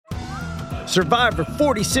Survivor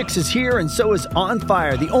 46 is here, and so is On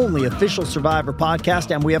Fire, the only official Survivor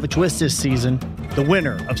podcast, and we have a twist this season. The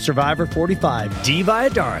winner of Survivor 45, Dee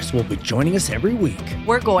Valladares, will be joining us every week.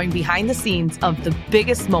 We're going behind the scenes of the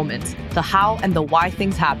biggest moments, the how and the why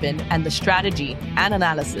things happen, and the strategy and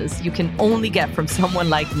analysis you can only get from someone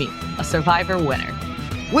like me, a Survivor winner.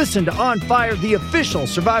 Listen to On Fire, the official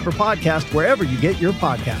Survivor podcast, wherever you get your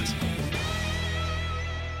podcasts.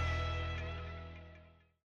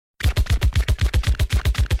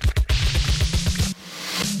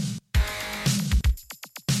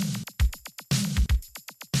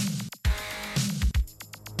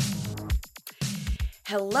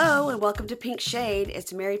 Hello and welcome to Pink Shade.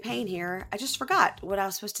 It's Mary Payne here. I just forgot what I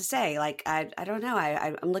was supposed to say. I don't know.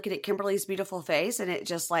 I'm looking at Kimberly's beautiful face and it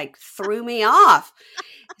just threw me off.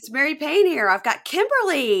 It's Mary Payne here. I've got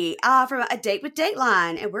Kimberly from A Date with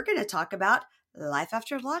Dateline, and we're going to talk about life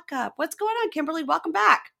after lockup. What's going on, Kimberly? Welcome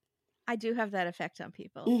back. I do have that effect on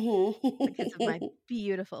people because of my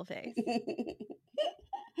beautiful face.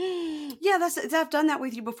 Yeah, I've done that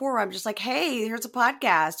with you before. I'm just like, hey, here's a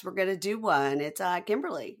podcast. We're gonna do one. It's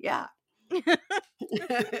Kimberly. Yeah. How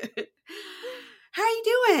are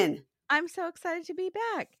you doing? I'm so excited to be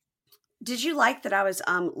back. Did you like that I was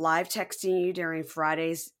live texting you during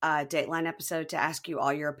Friday's Dateline episode to ask you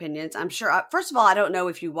all your opinions? I'm sure. First of all, I don't know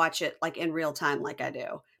if you watch it in real time like I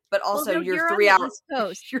do, but also you're 3 on the hours. East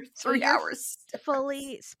Coast. You're 3 hours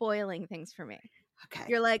fully spoiling things for me. Okay.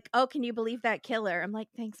 You're like, oh, can you believe that killer? I'm like,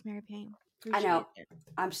 thanks, Mary Payne. I know. Appreciate it.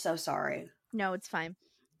 I'm so sorry. No, it's fine.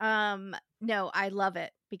 No, I love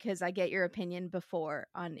it because I get your opinion before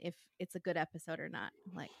on if it's a good episode or not.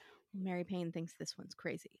 I'm like, Mary Payne thinks this one's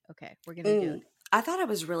crazy. Okay, we're gonna do it. I thought it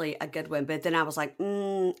was really a good one, but then I was like,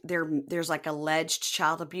 there's alleged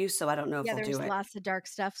child abuse, so I don't know if we'll do it. There's lots of dark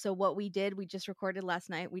stuff. So what we just recorded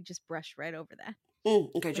last night. We just brushed right over that.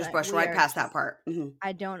 Okay, just brush right past that part. Mm-hmm.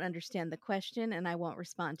 I don't understand the question and I won't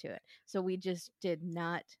respond to it. So we just did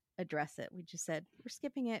not address it. We just said, we're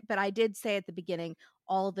skipping it. But I did say at the beginning,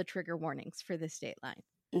 all the trigger warnings for this Dateline.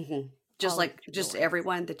 Mm-hmm. Just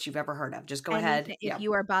everyone that you've ever heard of. Just go ahead. If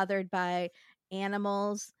you are bothered by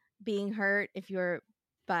animals being hurt, if you're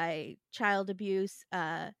by child abuse,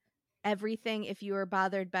 everything, if you are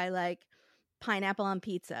bothered by pineapple on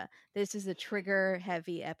pizza, this is a trigger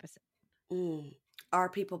heavy episode. Are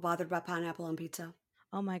people bothered by pineapple on pizza?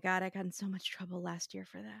 Oh my God, I got in so much trouble last year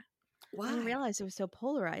for that. Why? I didn't realize it was so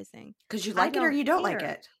polarizing. Because you like it or you don't like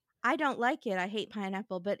it? I don't like it. I hate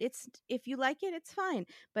pineapple, but if you like it, it's fine.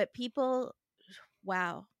 But people,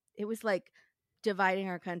 wow, it was like dividing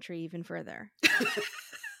our country even further.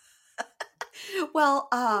 Well,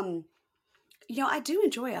 I do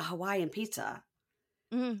enjoy a Hawaiian pizza.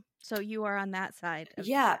 So you are on that side.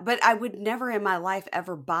 Yeah, but I would never in my life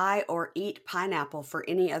ever buy or eat pineapple for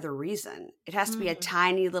any other reason. It has to be a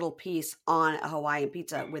tiny little piece on a Hawaiian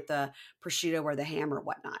pizza with the prosciutto or the ham or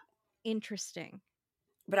whatnot. Interesting.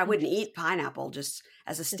 But I wouldn't eat pineapple just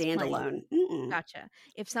as a standalone. Gotcha.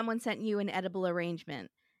 If someone sent you an edible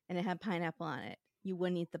arrangement and it had pineapple on it, you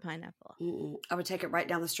wouldn't eat the pineapple. I would take it right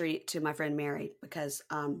down the street to my friend Mary because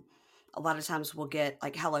a lot of times we'll get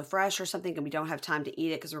HelloFresh or something and we don't have time to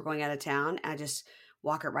eat it because we're going out of town. And I just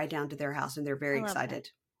walk it right down to their house and they're very excited.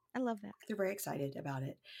 I love that. They're very excited about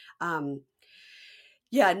it.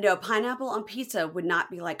 Yeah, no, pineapple on pizza would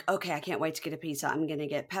not be like, okay, I can't wait to get a pizza. I'm going to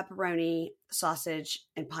get pepperoni, sausage,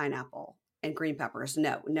 and pineapple and green peppers.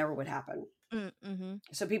 No, it never would happen. Mm-hmm.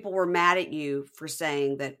 So people were mad at you for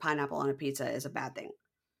saying that pineapple on a pizza is a bad thing.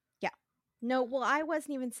 Yeah. No, well, I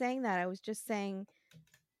wasn't even saying that. I was just saying,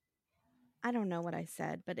 I don't know what I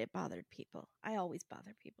said, but it bothered people. I always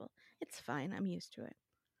bother people. It's fine. I'm used to it.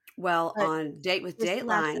 Well, but on Date with Dateline,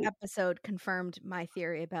 last episode confirmed my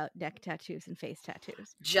theory about neck tattoos and face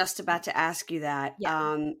tattoos. Just about to ask you that.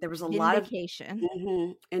 Yeah. There was a lot of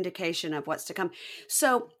indication of what's to come.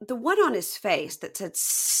 So the one on his face that said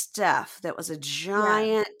Steph, that was a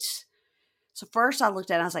giant. Yeah. So first I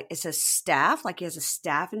looked at it and I was like, it says staph, like he has a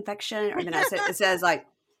staph infection. Or then I said, it says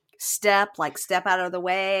step out of the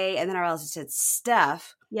way. And then I realized it said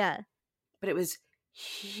Steph. Yeah. But it was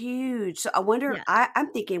huge. So I wonder,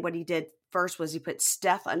 I'm thinking what he did first was he put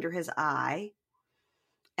Steph under his eye.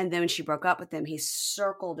 And then when she broke up with him, he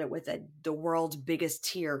circled it with the world's biggest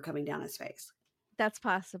tear coming down his face. That's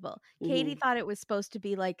possible. Katie thought it was supposed to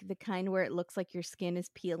be like the kind where it looks like your skin is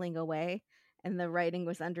peeling away and the writing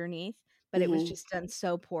was underneath. But it was just done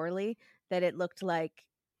so poorly that it looked like,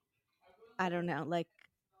 I don't know, like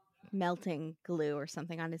melting glue or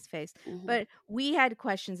something on his face. But we had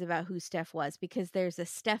questions about who Steph was because there's a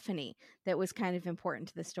Stephanie that was kind of important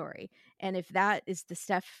to the story. And if that is the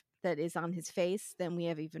Steph that is on his face, then we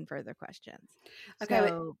have even further questions. Okay,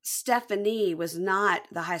 but Stephanie was not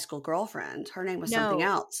the high school girlfriend. Her name was something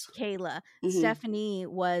else. Kayla. Stephanie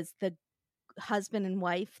was the husband and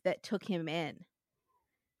wife that took him in,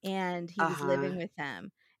 and he was living with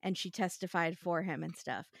them, and she testified for him and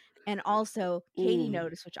stuff. And also, Katie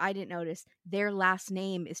noticed, which I didn't notice, their last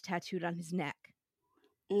name is tattooed on his neck.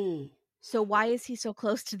 So why is he so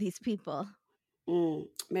close to these people?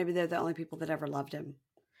 Maybe they're the only people that ever loved him.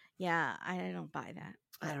 Yeah, I don't buy that.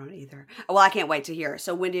 I don't either. Well, I can't wait to hear.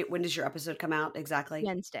 So when does your episode come out exactly?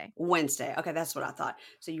 Wednesday. Okay, that's what I thought.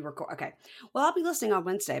 So you record. Okay. Well, I'll be listening on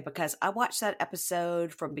Wednesday because I watched that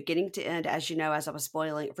episode from beginning to end, as you know, as I was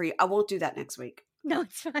spoiling it for you. I won't do that next week. No,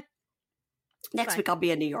 it's fine. Next week I'll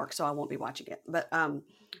be in New York, so I won't be watching it, but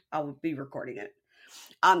I will be recording it.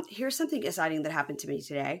 Here's something exciting that happened to me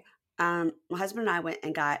today. My husband and I went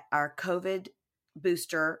and got our COVID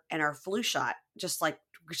booster and our flu shot. Just like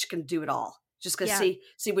we're just gonna do it all. Just gonna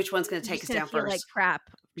see which one's gonna take us down first. Like crap,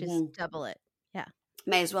 just double it. Yeah,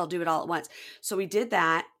 may as well do it all at once. So we did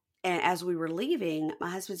that, and as we were leaving,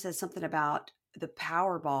 my husband said something about the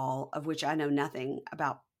Powerball, of which I know nothing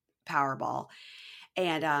about Powerball.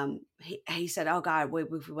 And he said, "Oh God, we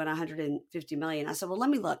won 150 million." I said, "Well, let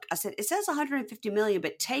me look." I said, "It says 150 million,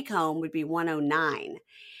 but take home would be 109."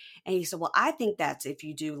 And he said, "Well, I think that's if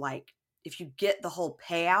you do if you get the whole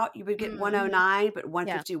payout, you would get 109, but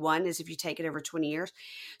 151 is if you take it over 20 years."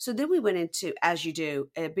 So then we went into, as you do,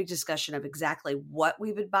 a big discussion of exactly what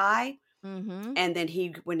we would buy. And then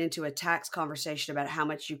he went into a tax conversation about how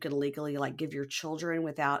much you can legally give your children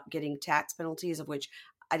without getting tax penalties, of which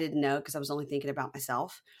I didn't know because I was only thinking about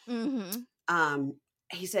myself.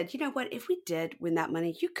 He said, "You know what? If we did win that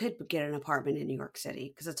money, you could get an apartment in New York City,"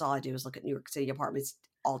 because that's all I do is look at New York City apartments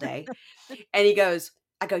all day. And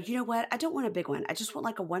I go, "You know what? I don't want a big one. I just want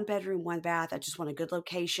like a 1-bedroom, 1-bath. I just want a good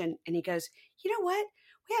location." And he goes, "You know what?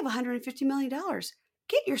 We have $150 million.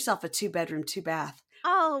 Get yourself a 2-bedroom, 2-bath.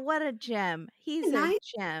 Oh, what a gem. He's a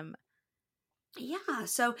gem. Yeah.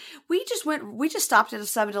 So we just stopped at a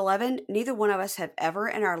 7-Eleven. Neither one of us have ever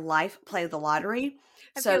in our life played the lottery.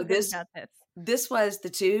 So this was the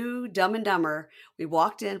two Dumb and Dumber. We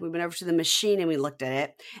walked in, we went over to the machine and we looked at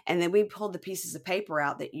it. And then we pulled the pieces of paper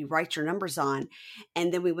out that you write your numbers on.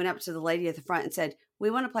 And then we went up to the lady at the front and said, "We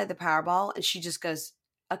want to play the Powerball." And she just goes,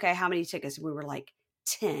 "Okay, how many tickets?" And we were like,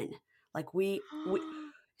 10. Like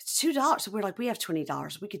it's $2. So we're like, we have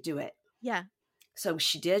 $20. We could do it. Yeah. So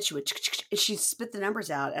she did. She went, she spit the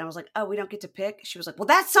numbers out. And I was like, "Oh, we don't get to pick?" She was like, "Well,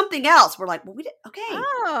 that's something else." We're like, "Well, we did. Okay.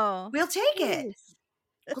 Oh, we'll take it.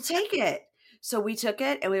 We'll take it." So we took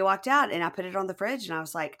it and we walked out and I put it on the fridge and I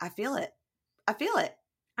was like, I feel it.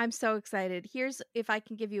 I'm so excited. Here's, if I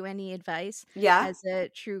can give you any advice as a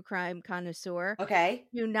true crime connoisseur. Okay.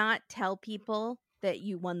 Do not tell people that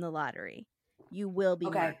you won the lottery. You will be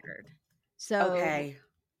murdered. So,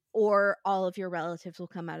 or all of your relatives will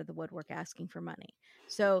come out of the woodwork asking for money.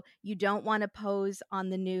 So you don't want to pose on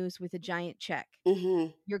the news with a giant check.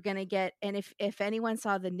 You're going to get, and if anyone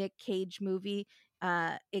saw the Nick Cage movie,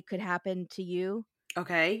 It Could Happen to You.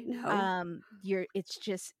 Okay. No.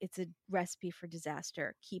 It's a recipe for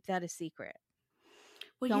disaster. Keep that a secret.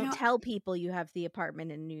 Well, don't tell people you have the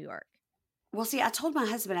apartment in New York. Well, see, I told my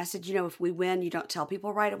husband, I said, if we win, you don't tell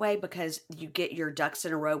people right away because you get your ducks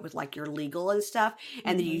in a row with your legal and stuff.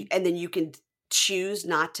 And then you can choose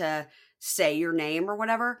not to say your name or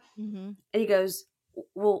whatever. And he goes,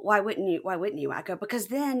 "Well, why wouldn't you?" I go, "Because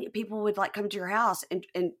then people would come to your house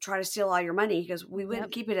and try to steal all your money." He goes, "We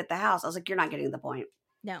wouldn't keep it at the house." I was like, "You're not getting the point."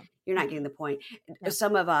 No, you're not getting the point. No.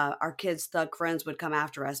 Some of our kids' thug friends would come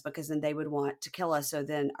after us because then they would want to kill us. So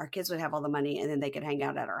then our kids would have all the money and then they could hang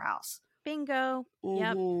out at our house. Bingo.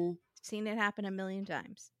 Yep. Seen it happen a million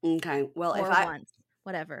times. Okay. Well, or once,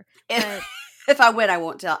 whatever. If I win, I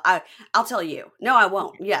won't tell. I'll tell you. No, I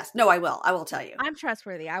won't. Yes. No, I will. I will tell you. I'm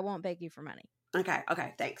trustworthy. I won't beg you for money. Okay.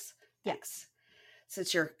 Thanks.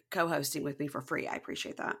 Since you're co-hosting with me for free, I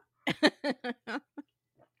appreciate that.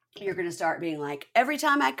 You're going to start being like, every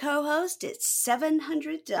time I co-host, it's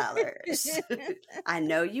 $700. I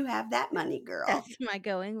know you have that money, girl. That's my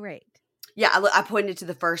going rate. Yeah, I pointed to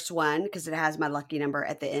the first one because it has my lucky number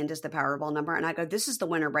at the end as the Powerball number. And I go, "This is the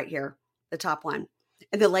winner right here, the top one."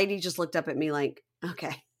 And the lady just looked up at me like,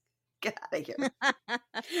 "Okay, get out of here."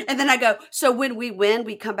 And then I go, "So when we win,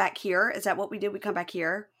 we come back here? Is that what we did? We come back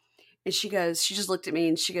here?" And she just looked at me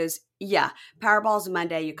and she goes, "Yeah, Powerball's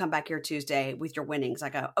Monday. You come back here Tuesday with your winnings." I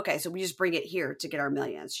go, "Okay, so we just bring it here to get our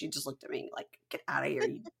millions." She just looked at me like, "Get out of here."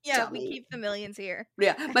 Yeah, we keep the millions here.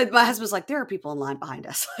 Yeah. My husband's like, "There are people in line behind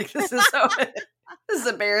us." Like, this is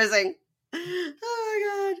embarrassing.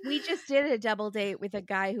 Oh my God. We just did a double date with a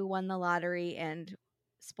guy who won the lottery and,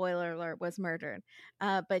 spoiler alert, was murdered.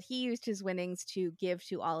 But he used his winnings to give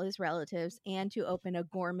to all his relatives and to open a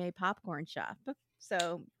gourmet popcorn shop.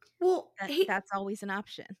 So that's always an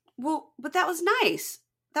option. Well, but that was nice.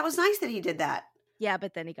 That was nice that he did that. Yeah,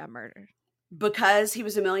 but then he got murdered. Because he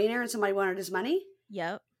was a millionaire and somebody wanted his money?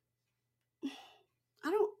 Yep.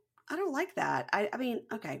 I don't like that. I mean,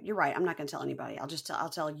 okay, you're right. I'm not going to tell anybody. I'll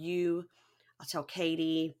tell you. I'll tell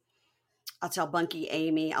Katie. I'll tell Bunky,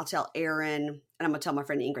 Amy. I'll tell Aaron. And I'm going to tell my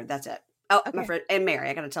friend Ingrid. That's it. Oh, okay. My friend. And Mary.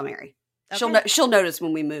 I got to tell Mary. Okay. She'll notice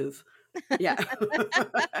when we move. Yeah.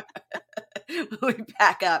 When we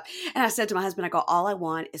pack up. And I said to my husband, I go, all I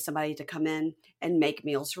want is somebody to come in and make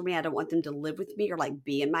meals for me. I don't want them to live with me or like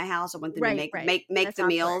be in my house. I want them to make That's the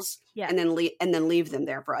meals and then leave them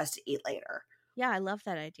there for us to eat later. Yeah, I love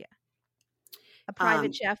that idea. A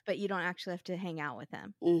private chef, but you don't actually have to hang out with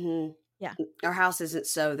them. Mm-hmm. Yeah. Our house isn't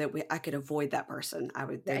so that I could avoid that person.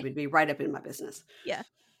 They would be right up in my business. Yeah.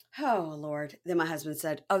 Oh, Lord. Then my husband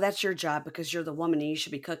said, oh, that's your job because you're the woman and you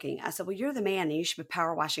should be cooking. I said, well, you're the man and you should be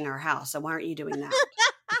power washing our house. So why aren't you doing that?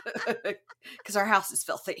 Because our house is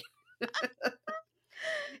filthy. And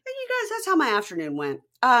you guys, that's how my afternoon went.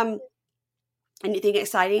 Anything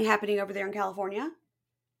exciting happening over there in California?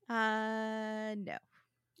 No.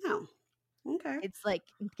 No. Okay. It's like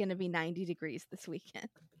going to be 90 degrees this weekend.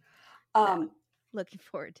 Looking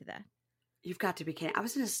forward to that. You've got to be kidding. I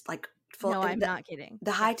was just like full. No, I'm not kidding.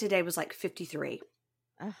 The high today was like 53.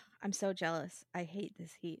 I'm so jealous. I hate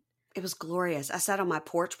this heat. It was glorious. I sat on my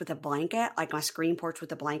porch with a blanket, like my screen porch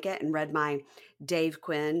with a blanket, and read my Dave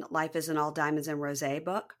Quinn Life Isn't All Diamonds and Rosé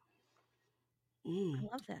book. I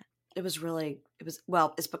love that.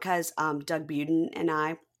 It's because Doug Buden and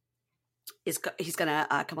I, he's going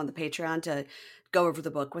to come on the Patreon to go over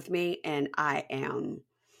the book with me. And I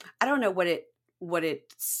don't know what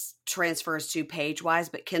it transfers to page wise,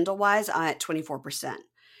 but Kindle wise, I'm at 24%.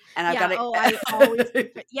 And I've got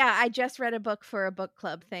it. I just read a book for a book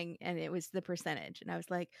club thing and it was the percentage. And I was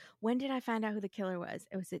like, when did I find out who the killer was?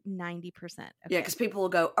 It was at 90%. Okay. Yeah. Because people will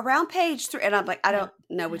go around page 3. And I'm like, I don't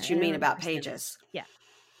know what you mean about pages. Yeah.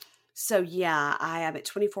 So yeah, I am at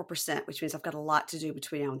 24%, which means I've got a lot to do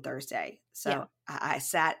between now and Thursday. So I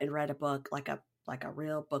sat and read a book like a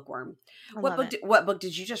real bookworm. What book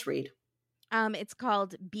did you just read? It's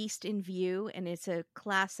called Beast in View, and it's a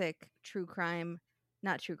classic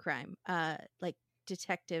like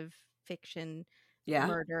detective fiction,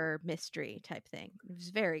 murder mystery type thing. It was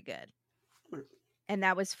very good. And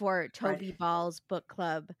that was for Toby Ball's book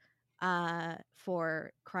club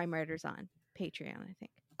for Crime Writers on Patreon, I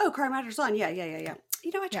think. Oh, Crime Writers on. Yeah. You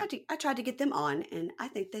know, I tried to get them on and I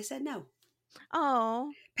think they said no.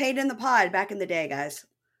 Oh. Paid in the pod back in the day, guys.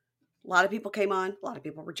 A lot of people came on. A lot of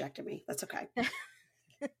people rejected me. That's okay.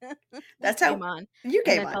 That's how you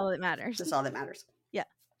came on. That's all that matters. That's all that matters. Yeah.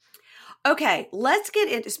 Okay, let's get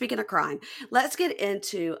into, speaking of crime, let's get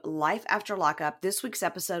into Life After Lockup. This week's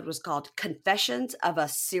episode was called Confessions of a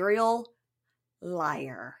Serial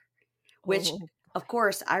Liar, which, of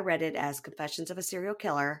course, I read it as Confessions of a Serial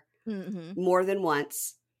Killer more than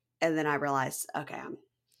once. And then I realized, okay,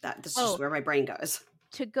 this is just where my brain goes.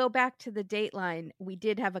 To go back to the Dateline, we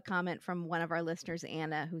did have a comment from one of our listeners,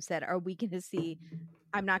 Anna, who said, are we going to see,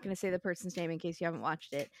 I'm not going to say the person's name in case you haven't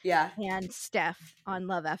watched it. Yeah. And Steph on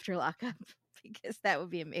Love After Lockup, because that would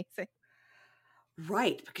be amazing.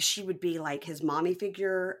 Right. Because she would be like his mommy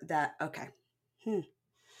figure okay.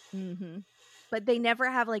 But they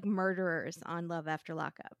never have like murderers on Love After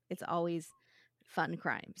Lockup. It's always fun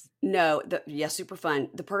crimes. No, super fun.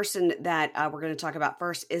 The person that we're going to talk about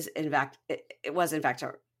first is in fact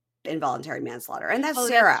involuntary manslaughter, and that's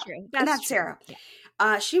Sarah. That's Sarah.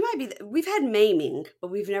 Yeah. She might be. We've had maiming, but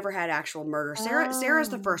we've never had actual murder. Sarah's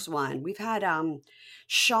the first one. We've had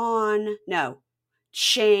Shane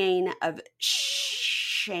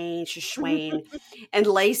and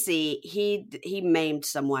Lacey. He maimed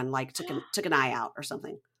someone, like took an eye out or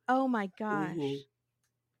something. Oh my gosh. Mm-hmm.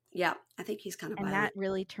 Yeah, I think he's kind of violent. And that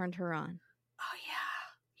really turned her on. Oh, yeah.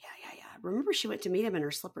 Remember, she went to meet him in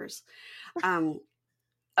her slippers.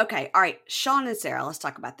 Okay, all right. Sean and Sarah, let's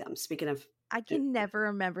talk about them. Speaking of... I can never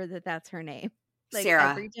remember that that's her name. Like, Sarah.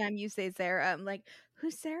 Every time you say Sarah, I'm like,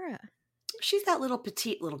 who's Sarah? She's that little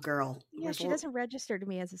petite little girl. Yeah, she doesn't register to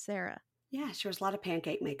me as a Sarah. Yeah, she wears a lot of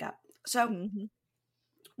pancake makeup. So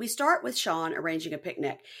we start with Sean arranging a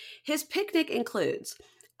picnic. His picnic includes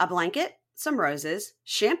a blanket, some roses,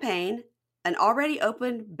 champagne, an already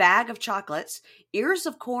opened bag of chocolates, ears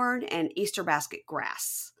of corn, and Easter basket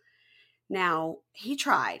grass. Now, he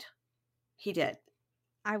tried. He did.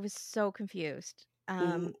 I was so confused.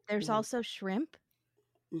 There's also shrimp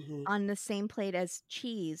on the same plate as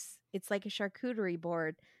cheese. It's like a charcuterie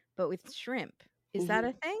board, but with shrimp. Is that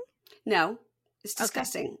a thing? No, it's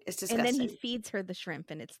disgusting. Okay. It's disgusting. And then he feeds her the shrimp,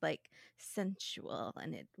 and it's like sensual,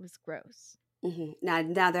 and it was gross. Now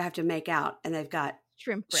they have to make out, and they've got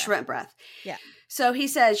shrimp breath. Yeah. So he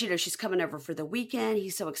says, she's coming over for the weekend.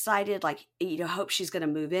 He's so excited, like, hope she's going to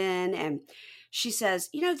move in. And she says,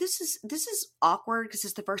 this is awkward because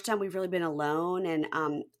it's the first time we've really been alone. And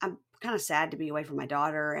I'm kind of sad to be away from my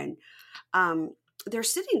daughter. And they're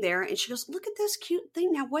sitting there, and she goes, look at this cute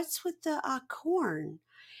thing. Now, what's with the corn?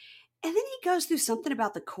 And then he goes through something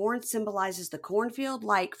about the corn symbolizes the cornfield,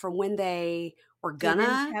 like from when they were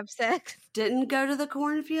gonna have sex, didn't go to the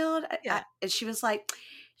cornfield. Yeah. And she was like,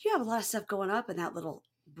 you have a lot of stuff going up in that little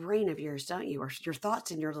brain of yours, don't you? Or your thoughts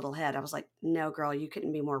in your little head. I was like, no, girl, you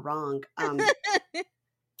couldn't be more wrong.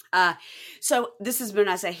 So this is when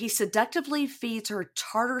I say he seductively feeds her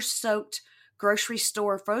tartar-soaked grocery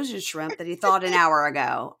store frozen shrimp that he thawed an hour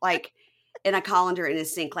ago, like in a colander in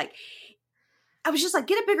his sink. Like, I was just like,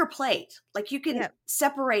 get a bigger plate. Like, you can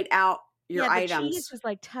separate out your items. The cheese was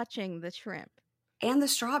like touching the shrimp. And the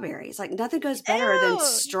strawberries. Like, nothing goes better than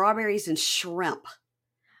strawberries and shrimp.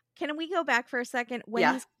 Can we go back for a second?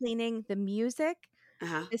 When he's cleaning, the music,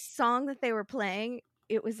 the song that they were playing,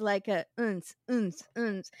 it was like a uns.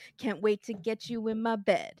 Can't wait to get you in my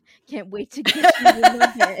bed. Can't wait to get you in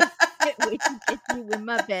my bed. Can't wait to get you in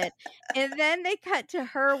my bed. And then they cut to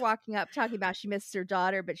her walking up, talking about she misses her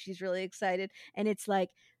daughter, but she's really excited. And it's like,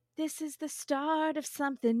 this is the start of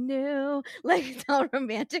something new. Like, it's all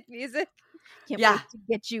romantic music. Can't wait to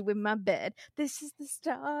get you in my bed. This is the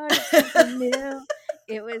start of something new.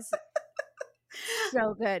 It was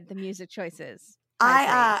so good. The music choices.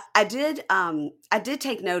 I did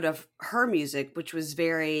take note of her music, which was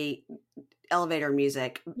very elevator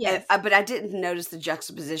music. Yes. But I didn't notice the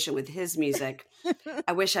juxtaposition with his music.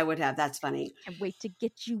 I wish I would have. That's funny. Can't wait to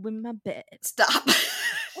get you in my bed. Stop.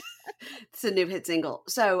 It's a new hit single.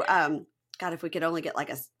 So, God, if we could only get like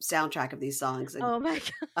a soundtrack of these songs. And, oh my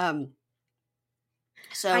God.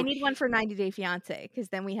 So I need one for 90 Day Fiance, because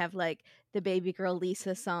then we have like the baby girl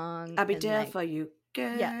Lisa song. I'll be there for you,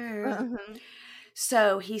 girl. Yeah.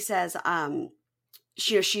 So he says,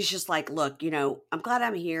 she's just like, look, I'm glad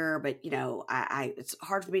I'm here, but it's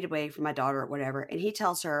hard for me to be away from my daughter or whatever. And he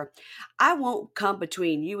tells her, I won't come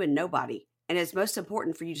between you and nobody. And it's most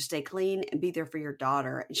important for you to stay clean and be there for your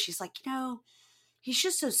daughter. And she's like, he's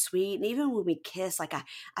just so sweet. And even when we kiss, like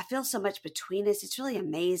I feel so much between us. It's really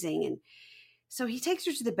amazing. And so he takes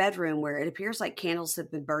her to the bedroom where it appears like candles have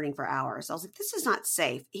been burning for hours. I was like, this is not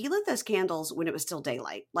safe. He lit those candles when it was still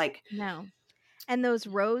daylight. Like, no. And those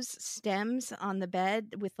rose stems on the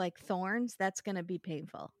bed with like thorns, that's going to be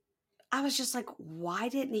painful. I was just like, why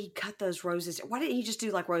didn't he cut those roses? Why didn't he just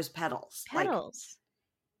do like rose petals? Like,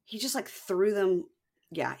 he just like threw them.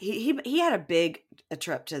 Yeah. He had a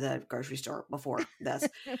trip to the grocery store before this.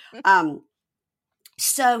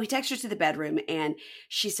 So he takes her to the bedroom, and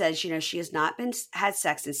she says, she has not had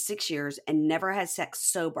sex in 6 years and never had sex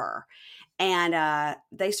sober. And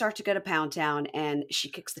they start to go to Pound Town, and she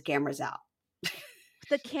kicks the cameras out.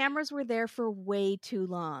 The cameras were there for way too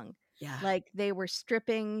long. Yeah. Like they were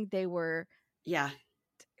stripping, they were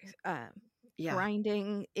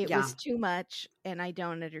grinding. It was too much, and I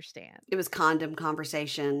don't understand. It was condom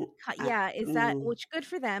conversation. Is that, which good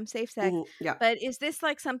for them, safe sex. Yeah. But is this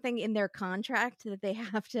like something in their contract that they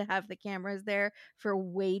have to have the cameras there for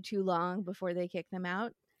way too long before they kick them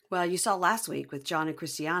out? Well, you saw last week with John and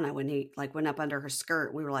Christiana when he like went up under her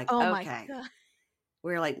skirt. We were like, oh okay. My God.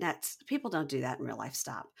 We were like, people don't do that in real life.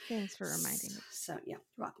 Stop. Thanks for reminding me. So yeah, you're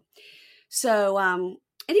welcome. So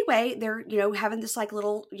anyway, they're, having this like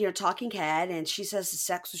little, talking head, and she says the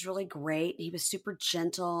sex was really great. He was super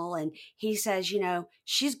gentle. And he says,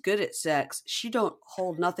 she's good at sex. She don't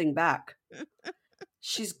hold nothing back.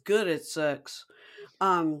 She's good at sex.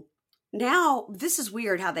 Now this is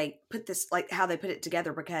weird how they put this, like how they put it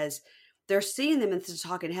together, because they're seeing them in the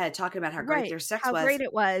talking head, talking about how great their sex was. How great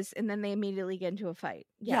it was. And then they immediately get into a fight.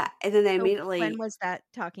 Yeah. And then they immediately. When was that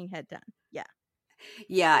talking head done? Yeah.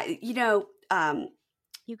 Yeah.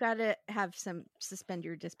 You got to have some suspend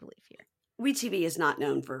your disbelief here. WeTV is not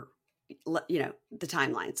known for, the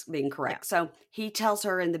timelines being correct. Yeah. So he tells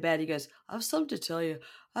her in the bed, he goes, I have something to tell you.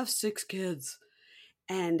 I have 6 kids.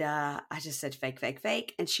 And I just said, fake, fake,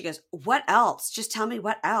 fake. And she goes, what else? Just tell me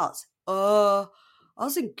what else. I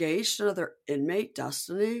was engaged to another inmate,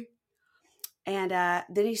 Destiny. And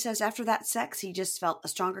then he says after that sex, he just felt a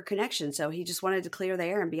stronger connection. So he just wanted to clear the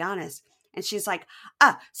air and be honest. And she's like,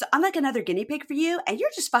 so I'm like another guinea pig for you, and you're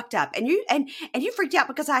just fucked up. And you freaked out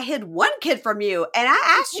because I hid one kid from you. And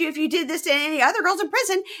I asked you if you did this to any other girls in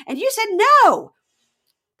prison, and you said no.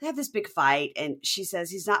 They have this big fight, and she says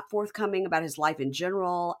he's not forthcoming about his life in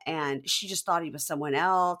general, and she just thought he was someone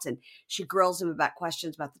else. And she grills him about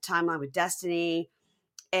questions about the timeline with Destiny.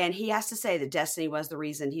 And he has to say that Destiny was the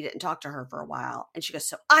reason he didn't talk to her for a while. And she goes,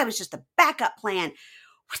 so I was just a backup plan.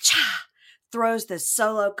 Throws this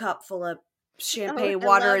Solo cup full of champagne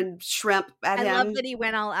water and shrimp at him. I love that he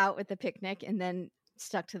went all out with the picnic and then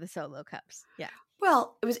stuck to the Solo cups. Yeah.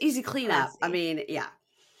 Well, it was easy cleanup. I mean, yeah.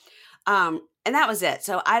 And that was it.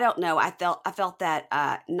 So I don't know. I felt that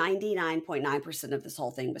 99.9% of this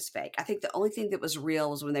whole thing was fake. I think the only thing that was real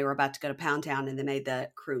was when they were about to go to Pound Town and they made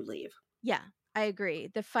the crew leave. Yeah. I agree.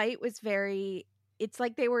 The fight was it's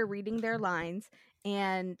like they were reading their lines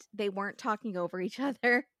and they weren't talking over each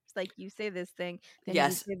other. It's like, you say this thing, then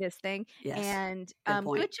you say this thing. Yes. And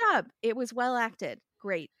good job. It was well acted.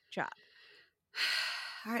 Great job.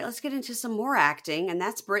 All right, let's get into some more acting, and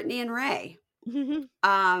that's Brittany and Ray.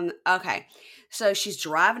 Okay. So she's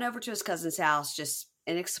driving over to his cousin's house, just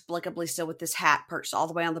inexplicably still with this hat perched all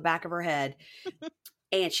the way on the back of her head.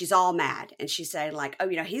 And she's all mad. And she's saying like, oh,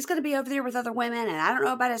 he's going to be over there with other women. And I don't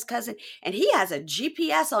know about his cousin. And he has a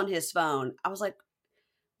GPS on his phone. I was like,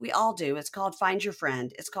 we all do. It's called Find Your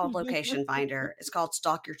Friend. It's called Location Finder. It's called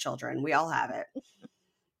Stalk Your Children. We all have it.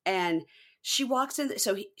 And she walks in.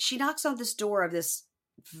 So she knocks on this door of this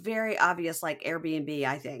very obvious like Airbnb,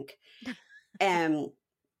 I think. And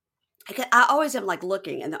I always am like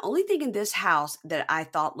looking. And the only thing in this house that I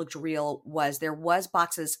thought looked real was there was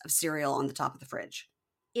boxes of cereal on the top of the fridge.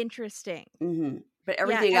 Interesting. Mm-hmm. But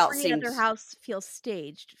everything else seems... Every other house feels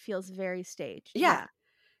staged, feels very staged. Yeah.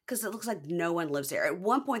 Because it looks like no one lives there. At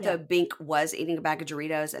one point, though, Bink was eating a bag of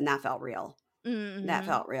Doritos, and that felt real. Mm-hmm. That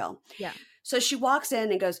felt real. Yeah. So she walks in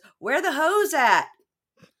and goes, where the hose at?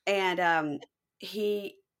 And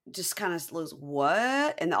he just kind of goes,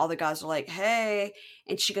 what? And all the guys are like, hey.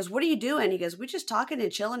 And she goes, what are you doing? He goes, we're just talking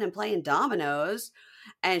and chilling and playing dominoes.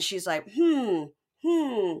 And she's like,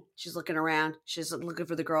 She's looking around. She's looking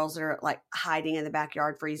for the girls that are like hiding in the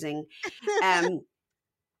backyard freezing. And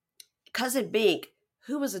Cousin Bink,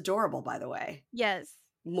 who was adorable, by the way. Yes.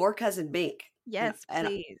 More Cousin Bink. Yes,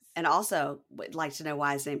 please. And also would like to know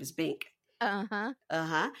why his name is Bink.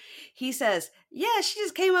 Uh-huh. He says, yeah, she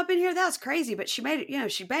just came up in here. That was crazy. But she made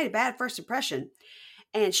it, she made a bad first impression.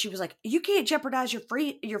 And she was like, you can't jeopardize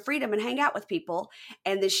your freedom and hang out with people.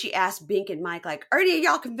 And then she asked Bink and Mike, like, are any of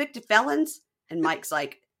y'all convicted felons? And Mike's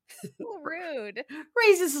like, rude.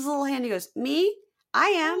 Raises his little hand. He goes, me? I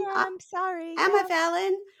am. I'm sorry. I'm a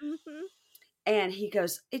felon. Mm-hmm. And he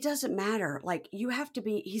goes, it doesn't matter. Like,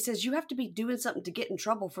 he says, you have to be doing something to get in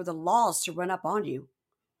trouble for the laws to run up on you.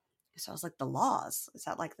 So I was like, the laws? Is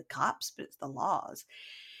that like the cops? But it's the laws.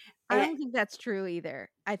 I don't think that's true either.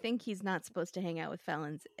 I think he's not supposed to hang out with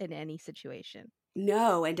felons in any situation.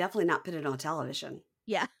 No, and definitely not put it on television.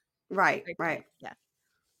 Yeah. Right. Yeah.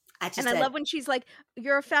 I love when she's like,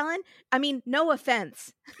 you're a felon? I mean, no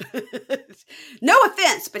offense. No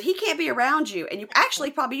offense, but he can't be around you. And you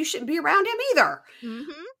shouldn't be around him either.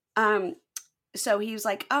 Mm-hmm. So he was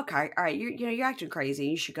like, okay, all right, you're acting crazy.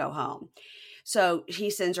 You should go home. So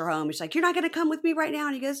he sends her home. He's like, you're not going to come with me right now?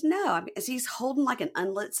 And he goes, no. He's holding like an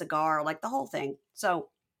unlit cigar, like the whole thing. So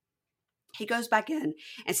he goes back in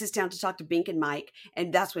and sits down to talk to Bink and Mike.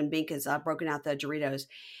 And that's when Bink has broken out the Doritos.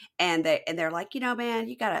 And they're like, man,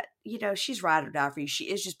 you got to, she's ride or die for you. She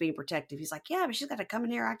is just being protective. He's like, yeah, but she's got to come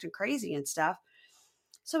in here acting crazy and stuff.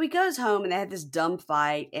 So he goes home and they have this dumb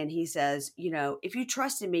fight. And he says, if you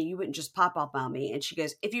trusted me, you wouldn't just pop up on me. And she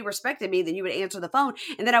goes, if you respected me, then you would answer the phone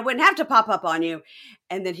and then I wouldn't have to pop up on you.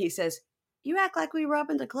 And then he says, you act like we were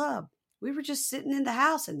up in the club. We were just sitting in the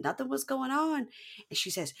house and nothing was going on. And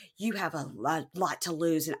she says, you have a lot to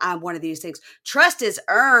lose. And I'm one of these things. Trust is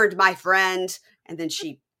earned, my friend. And then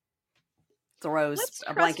she throws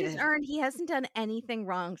a blanket. Trust is earned. He hasn't done anything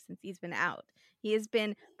wrong since he's been out. He has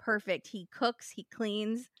been perfect. He cooks, he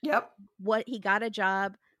cleans. Yep. He got a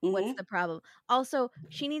job. Mm-hmm. What's the problem? Also,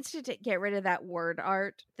 she needs to get rid of that word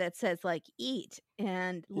art that says like eat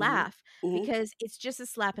and laugh because it's just a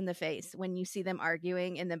slap in the face when you see them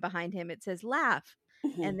arguing and then behind him it says laugh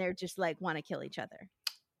and they're just like want to kill each other.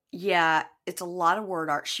 Yeah, it's a lot of word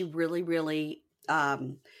art. She really, really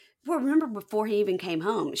remember before he even came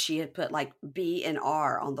home, she had put like B and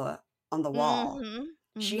R on the wall. Mm-hmm.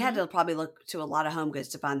 She had to probably look to a lot of Home Goods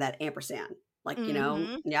to find that ampersand. Like, yeah.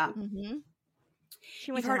 Mm-hmm.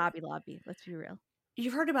 She went to Hobby Lobby. Let's be real.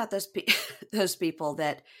 you've heard about those people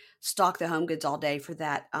that stock the Home Goods all day for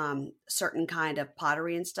that certain kind of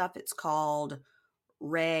pottery and stuff. It's called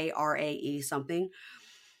Rae, RAE something.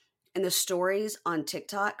 And the stories on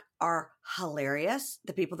TikTok are hilarious.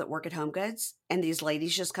 The people that work at Home Goods, and these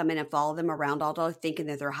ladies just come in and follow them around all day thinking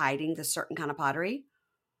that they're hiding this certain kind of pottery.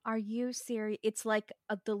 Are you serious? It's like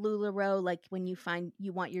the LuLaRoe, like when you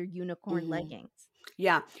want your unicorn leggings.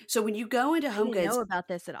 Yeah. So when you go into Home Goods, I didn't know about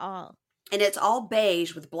this at all. And it's all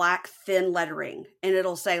beige with black thin lettering, and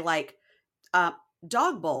it'll say like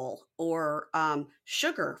dog bowl or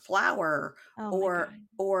sugar, flour,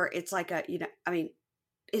 or it's like a, I mean,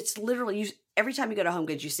 it's literally every time you go to Home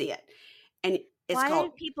Goods, you see it. And it's why do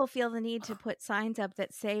people feel the need to put signs up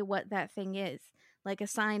that say what that thing is? Like a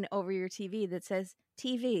sign over your TV that says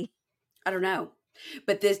TV. I don't know.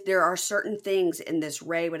 But there are certain things in this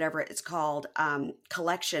Rae, whatever it's called,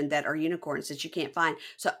 collection that are unicorns that you can't find.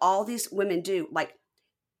 So all these women do, like,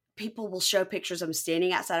 people will show pictures of them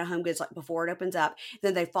standing outside of Home Goods like before it opens up.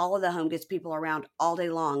 Then they follow the Home Goods people around all day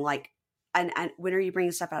long. Like, and when are you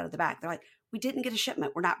bringing stuff out of the back? They're like, we didn't get a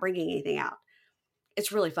shipment. We're not bringing anything out.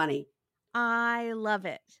 It's really funny. I love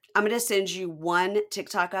it. I'm going to send you one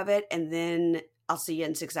TikTok of it, and then I'll see you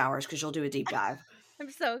in 6 hours because you'll do a deep dive. I'm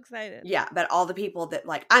so excited. Yeah, but all the people that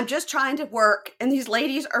like, I'm just trying to work, and these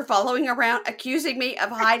ladies are following around accusing me of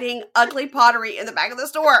hiding ugly pottery in the back of the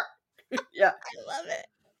store. Yeah. I love it.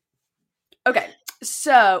 Okay.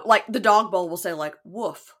 So like the dog bowl will say like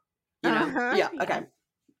woof, Yeah. Okay.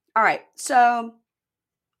 All right. So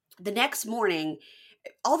the next morning,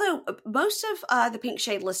 although most of the Pink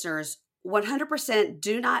Shade listeners 100%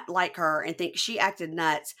 do not like her and think she acted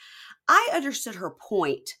nuts, I understood her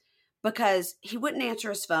point because he wouldn't answer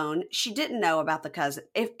his phone. She didn't know about the cousin.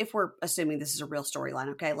 If we're assuming this is a real storyline,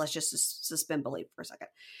 okay, let's just suspend belief for a second.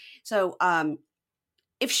 So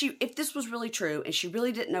if this was really true and she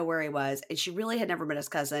really didn't know where he was and she really had never met his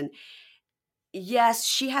cousin, yes,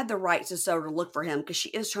 she had the right to sort of look for him because she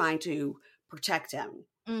is trying to protect him.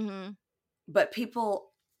 Mm-hmm. But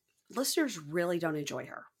listeners really don't enjoy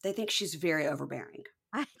her. They think she's very overbearing.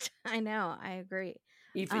 I know. I agree.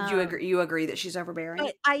 You agree that she's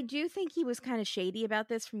overbearing? I do think he was kind of shady about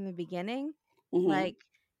this from the beginning. Mm-hmm. Like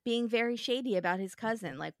being very shady about his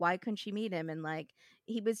cousin. Like, why couldn't she meet him? And like,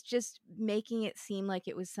 he was just making it seem like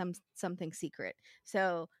it was something secret.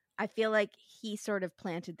 So I feel like he sort of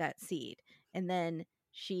planted that seed. And then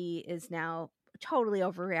she is now totally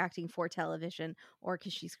overreacting for television or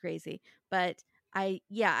because she's crazy. But I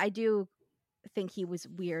do think he was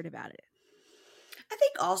weird about it. I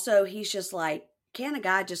think also he's just like, can a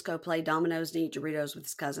guy just go play dominoes and eat Doritos with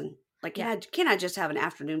his cousin? Like, can I just have an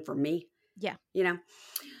afternoon for me? Yeah.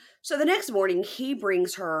 So the next morning he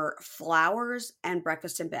brings her flowers and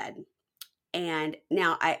breakfast in bed. And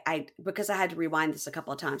now I because I had to rewind this a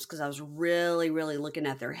couple of times because I was really, really looking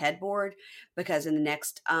at their headboard, because in the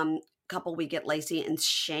next couple we get Lacey and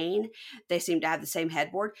Shane. They seem to have the same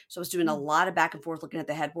headboard. So I was doing a lot of back and forth looking at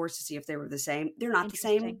the headboards to see if they were the same. They're not the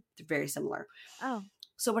same. They're very similar. Oh.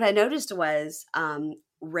 So what I noticed was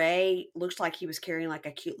Rae looked like he was carrying like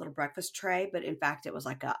a cute little breakfast tray, but in fact it was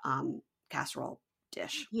like a casserole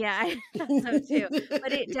dish. Yeah, I thought so too.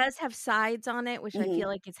 But it does have sides on it, which I feel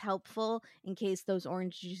like is helpful in case those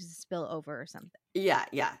orange juices spill over or something. Yeah.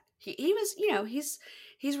 He was,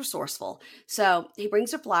 he's resourceful. So he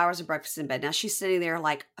brings her flowers and breakfast in bed. Now she's sitting there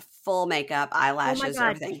like full makeup, eyelashes, oh my God,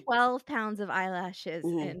 everything. 12 pounds of eyelashes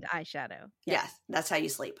and eyeshadow. Yes, that's how you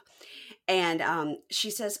sleep. And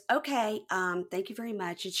she says, okay, thank you very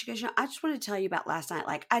much. And she goes, I just want to tell you about last night.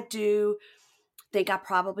 Like, I do think I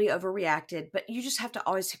probably overreacted, but you just have to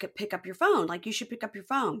always pick up your phone. Like, you should pick up your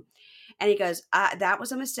phone. And he goes, that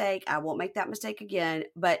was a mistake. I won't make that mistake again.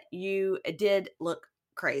 But you did look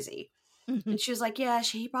crazy. And she was like, yeah,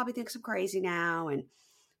 he probably thinks I'm crazy now. And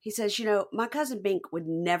he says, my cousin Bink would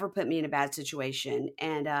never put me in a bad situation.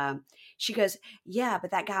 And she goes, yeah,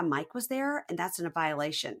 but that guy Mike was there, and that's in a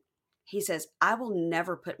violation. He says, I will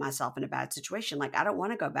never put myself in a bad situation. Like, I don't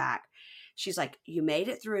want to go back. She's like, you made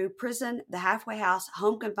it through prison, the halfway house,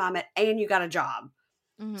 home confinement, and you got a job.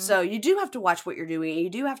 Mm-hmm. So you do have to watch what you're doing, and you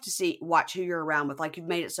do have to watch who you're around with. Like, you've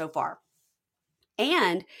made it so far.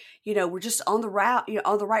 And, we're just on the route,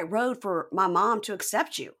 on the right road for my mom to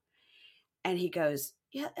accept you. And he goes,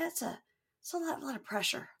 yeah, it's a lot of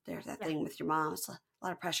pressure there, that thing with your mom. It's a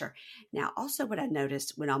lot of pressure. Now, also what I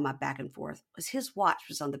noticed when on my back and forth was his watch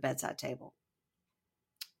was on the bedside table.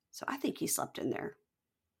 So I think he slept in there.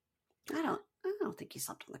 I don't think he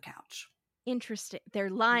slept on the couch. Interesting. They're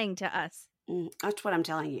lying to us. That's what I'm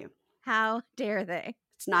telling you. How dare they?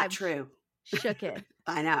 It's not true. Shook it.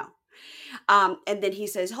 I know. And then he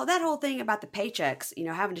says, oh, that whole thing about the paychecks,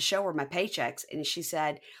 having to show her my paychecks. And she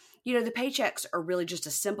said, the paychecks are really just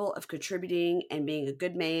a symbol of contributing and being a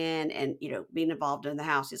good man and, being involved in the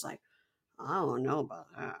house. He's like, I don't know about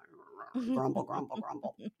that. Grumble, grumble,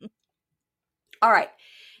 grumble. All right.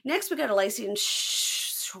 Next, we go to Lacey and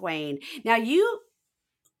Schwayne. Now,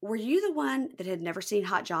 were you the one that had never seen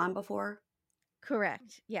Hot John before?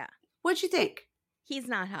 Correct. Yeah. What'd you think? He's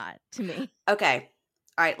not hot to me. Okay.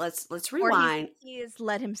 All right. Let's rewind. He has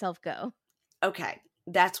let himself go. Okay.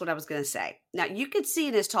 That's what I was going to say. Now, you could see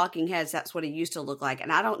in his talking heads, that's what he used to look like.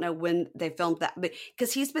 And I don't know when they filmed that, but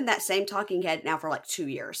because he's been that same talking head now for like 2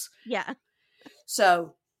 years. Yeah.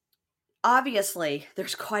 So obviously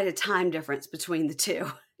there's quite a time difference between the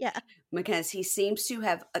two. Yeah. Because he seems to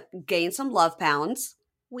have gained some love pounds.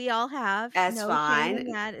 We all have. That's no fine. Shame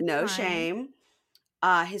in that. No fine. shame.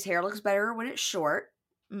 His hair looks better when it's short.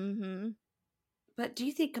 Mm-hmm. But do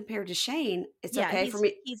you think compared to Shane, it's okay for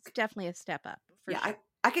me? He's definitely a step up. Yeah, sure.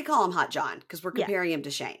 I could call him Hot John because we're comparing him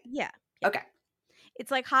to Shane. Yeah. Okay.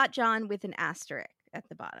 It's like Hot John with an asterisk at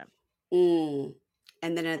the bottom. And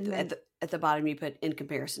then at the bottom you put in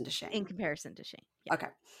comparison to Shane. In comparison to Shane. Yeah. Okay.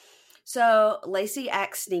 So Lacey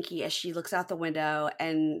acts sneaky as she looks out the window,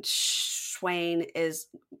 and Schwayne is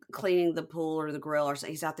cleaning the pool or the grill, or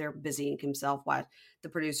something. He's out there busying himself while the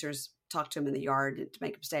producers talk to him in the yard to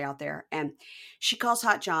make him stay out there. And she calls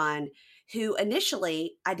Hot John, who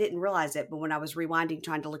initially, I didn't realize it, but when I was rewinding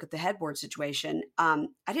trying to look at the headboard situation, I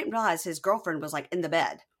didn't realize his girlfriend was like in the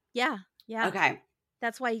bed. Yeah. Yeah. Okay.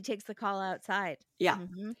 That's why he takes the call outside. Yeah.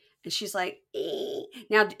 Mm-hmm. And she's like,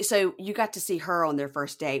 Now, so you got to see her on their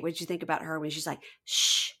first date. What did you think about her when she's like,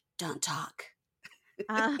 shh, don't talk?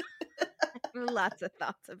 I have lots of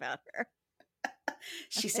thoughts about her.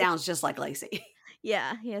 She sounds just like Lacey.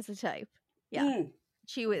 Yeah, he has a type. Yeah.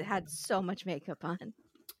 She had so much makeup on.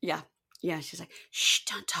 Yeah. Yeah. She's like, shh,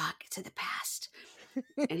 don't talk. It's in the past.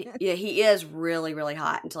 And he is really, really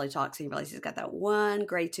hot until he talks. He realizes he's got that one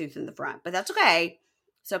gray tooth in the front, but that's okay.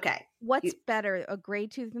 It's okay. What's better, a gray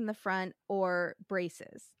tooth in the front or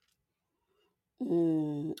braces?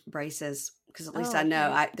 Braces, because at least I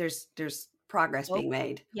know there's progress being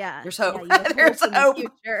made. Yeah, there's hope. Yeah, There's hope.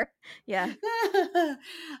 Future. Yeah. Oh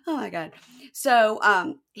my God.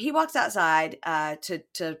 So he walks outside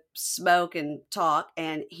to smoke and talk,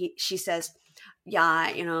 and she says,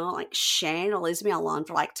 "Yeah, like Shane will leave me alone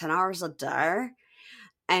for like 10 hours a day,"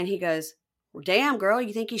 and he goes, well, "Damn, girl,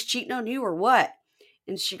 you think he's cheating on you or what?"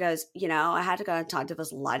 And she goes, I had to go and talk to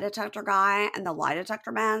this lie detector guy, and the lie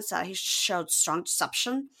detector man said he showed strong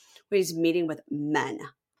deception when he's meeting with men.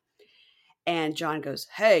 And John goes,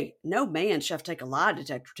 hey, no man should have to take a lie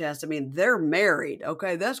detector test. I mean, they're married.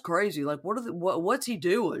 Okay, that's crazy. Like, what's he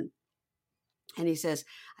doing? And he says,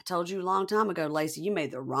 I told you a long time ago, Lacey, you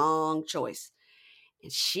made the wrong choice.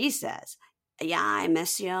 And she says, yeah, I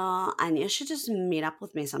miss you, and you should just meet up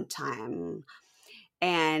with me sometime.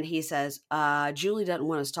 And he says, Julie doesn't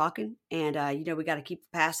want us talking. And, we got to keep the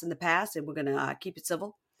past in the past, and we're going to keep it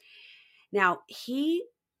civil. Now, he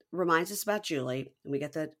reminds us about Julie, and we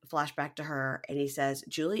get the flashback to her. And he says,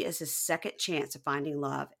 Julie is his second chance of finding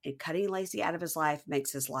love, and cutting Lacey out of his life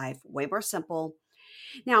makes his life way more simple.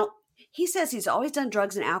 Now, he says he's always done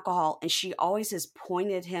drugs and alcohol, and she always has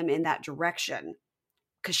pointed him in that direction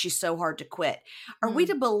because she's so hard to quit. Are we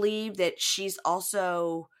to believe that she's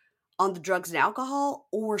also on the drugs and alcohol,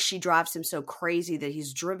 or she drives him so crazy that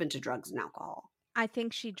he's driven to drugs and alcohol? I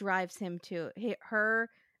think she drives him to her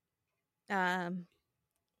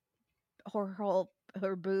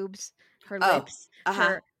boobs, her lips,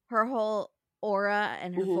 her whole aura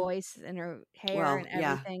and her voice and her hair and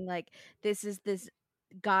everything. Yeah. Like this is this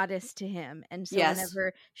goddess to him. And so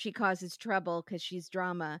whenever she causes trouble because she's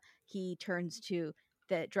drama, he turns to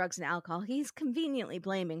the drugs and alcohol. He's conveniently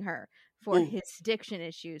blaming her for his addiction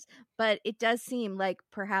issues, but it does seem like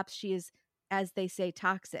perhaps she is, as they say,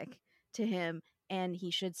 toxic to him, and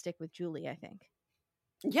he should stick with Julie, I think.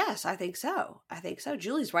 Yes, I think so.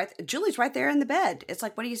 Julie's right there in the bed. It's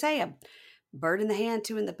like, what do you say? A bird in the hand,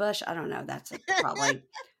 two in the bush. I don't know. That's probably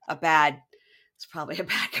a bad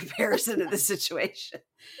comparison to the situation.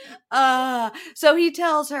 So he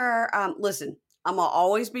tells her, listen, I'm going to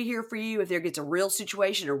always be here for you. If there gets a real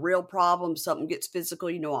situation, a real problem, something gets physical,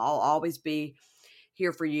 I'll always be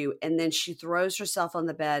here for you. And then she throws herself on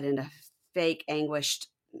the bed in a fake anguished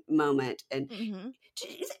moment. And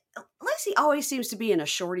Lacey always seems to be in a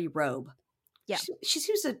shorty robe. Yeah. She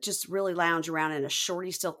seems to just really lounge around in a shorty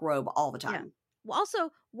silk robe all the time. Yeah. Well, also,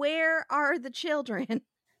 where are the children?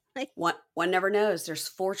 One never knows. There's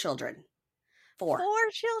 4 children. 4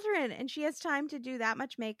 children, and she has time to do that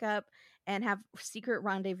much makeup and have secret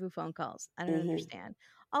rendezvous phone calls. I don't understand.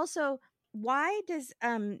 Also, why does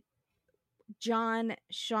Sean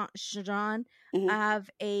have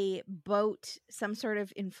a boat, some sort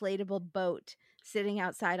of inflatable boat sitting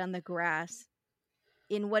outside on the grass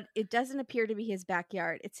in what it doesn't appear to be his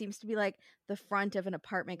backyard? It seems to be like the front of an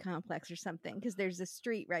apartment complex or something, because there's a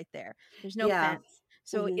street right there. There's no fence.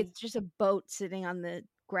 So it's just a boat sitting on the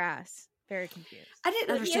grass. Very confused. I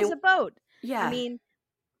didn't understand. He has a boat. Yeah. I mean,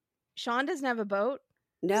 Sean doesn't have a boat.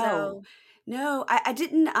 No. No, I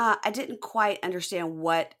didn't quite understand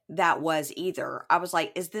what that was either. I was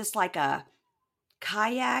like, is this like a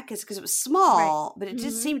kayak? It's because it was small, but it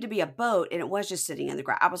just seemed to be a boat, and it was just sitting in the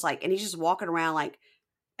ground. I was like, and he's just walking around like,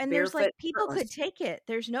 and there's like people could take it.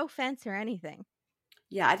 There's no fence or anything.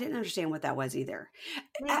 Yeah, I didn't understand what that was either.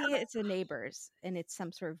 Maybe it's a neighbor's and it's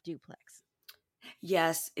some sort of duplex.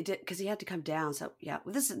 Yes, it did, because he had to come down. So yeah,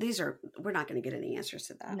 we're not going to get any answers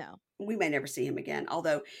to that. No, we may never see him again.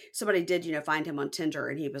 Although somebody did, find him on Tinder,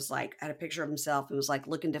 and he was like, had a picture of himself and was like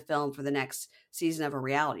looking to film for the next season of a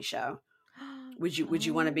reality show. Would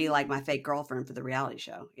you want to be like my fake girlfriend for the reality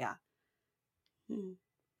show? Yeah.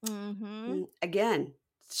 Again,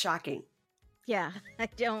 shocking. Yeah, I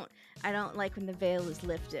don't like when the veil is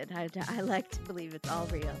lifted. I like to believe it's all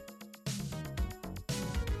real.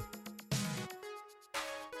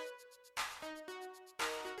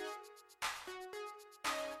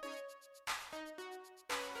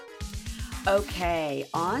 Okay,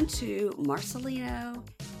 on to Marcelino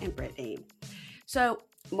and Brittany. So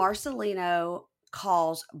Marcelino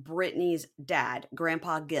calls Brittany's dad,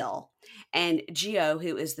 Grandpa Gil, and Gio,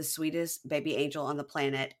 who is the sweetest baby angel on the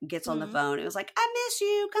planet, gets on the phone and was like, I miss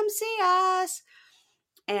you, come see us.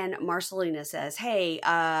 And Marcelina says, hey,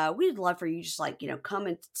 we'd love for you just come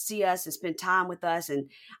and see us and spend time with us. And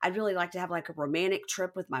I'd really like to have like a romantic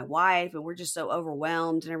trip with my wife. And we're just so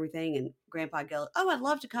overwhelmed and everything. And Grandpa Gil, I'd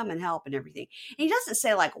love to come and help and everything. And he doesn't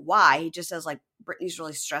say like why. He just says like Brittany's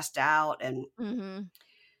really stressed out. And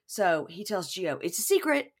so he tells Gio, it's a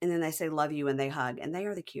secret. And then they say, love you. And they hug. And they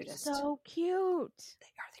are the cutest. So cute.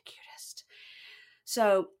 They are the cutest.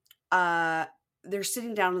 So they're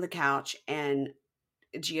sitting down on the couch, and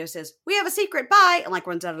Gio says, we have a secret, bye, and like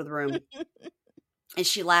runs out of the room. And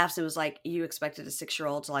she laughs and was like, you expected a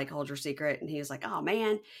 6-year-old to like hold your secret? And he was like, oh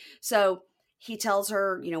man. So he tells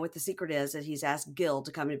her, what the secret is, that he's asked Gil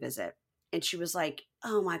to come and visit. And she was like,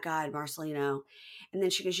 oh my God, Marcelino. And then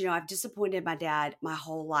she goes, I've disappointed my dad my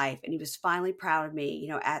whole life, and he was finally proud of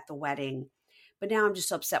me, at the wedding. But now I'm just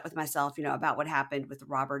so upset with myself, about what happened with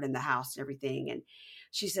Robert in the house and everything. And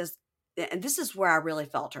she says, and this is where I really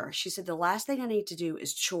felt her. She said, the last thing I need to do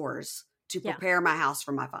is chores to prepare my house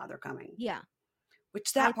for my father coming. Yeah.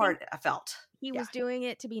 Which that part I felt. He was doing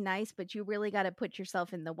it to be nice, but you really got to put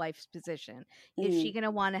yourself in the wife's position. Is she going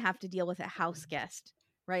to want to have to deal with a house guest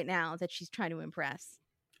right now that she's trying to impress?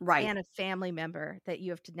 Right. And a family member that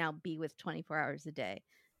you have to now be with 24 hours a day?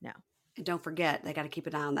 No. And don't forget, they got to keep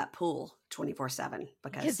an eye on that pool 24/7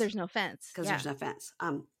 because there's no fence. There's no fence.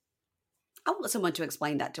 I want someone to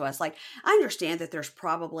explain that to us. Like, I understand that there's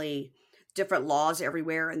probably different laws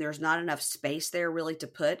everywhere, and there's not enough space there really to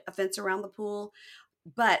put a fence around the pool.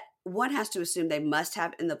 But one has to assume they must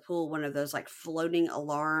have in the pool one of those like floating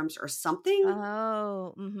alarms or something.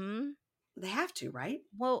 Oh, They have to, right?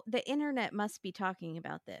 Well, the internet must be talking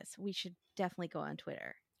about this. We should definitely go on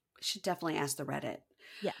Twitter. We should definitely ask the Reddit.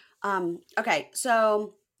 Yeah. Okay,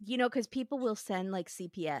 so because people will send like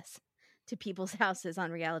CPS to people's houses on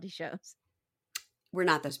reality shows. We're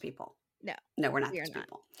not those people. No, we're not those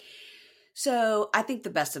people. So I think the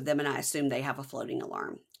best of them, and I assume they have a floating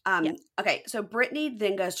alarm. Okay, so Brittany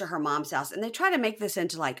then goes to her mom's house, and they try to make this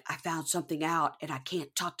into like, I found something out and I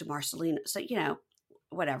can't talk to Marcelina. So,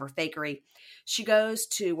 whatever, fakery. She goes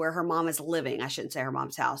to where her mom is living, I shouldn't say her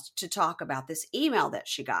mom's house, to talk about this email that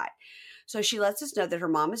she got. So she lets us know that her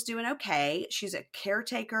mom is doing okay. She's a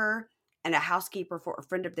caretaker and a housekeeper for a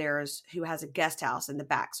friend of theirs who has a guest house in the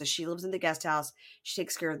back. So she lives in the guest house. She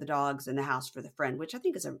takes care of the dogs in the house for the friend, which I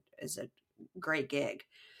think is a great gig.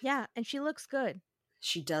 Yeah, and she looks good.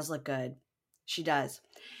 She does look good. She does.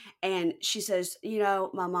 And she says,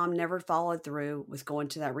 my mom never followed through with going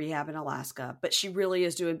to that rehab in Alaska, but she really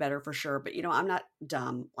is doing better for sure. But, I'm not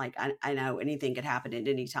dumb. Like, I know anything could happen at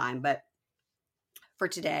any time. But for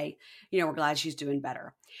today, we're glad she's doing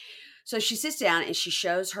better. So she sits down and she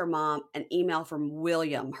shows her mom an email from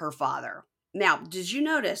William, her father. Now, did you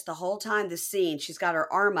notice the whole time this scene, she's got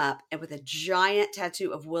her arm up and with a giant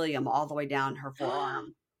tattoo of William all the way down her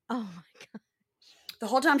forearm. Oh my God. The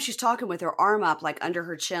whole time she's talking with her arm up, like under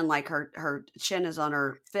her chin, like her chin is on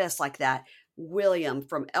her fist like that. William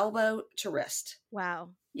from elbow to wrist. Wow.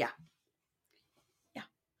 Yeah.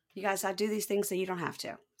 You guys, I do these things so you don't have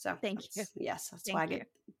to. So thank you. Yes, that's Thank why I you. get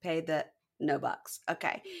paid the no bucks.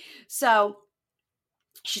 Okay. So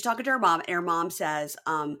she's talking to her mom, and her mom says,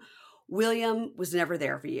 William was never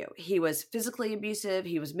there for you. He was physically abusive.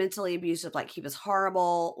 He was mentally abusive. Like, he was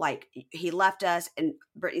horrible. Like, he left us. And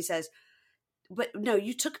Brittany says, but no,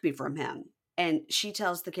 you took me from him. And she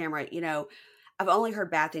tells the camera, I've only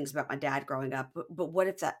heard bad things about my dad growing up, but what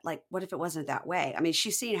if it wasn't that way? I mean,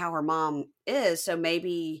 she's seen how her mom is, so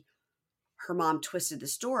maybe her mom twisted the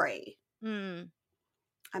story. I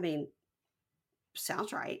mean,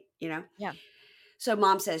 sounds right, Yeah. So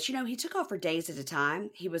mom says, he took off for days at a time.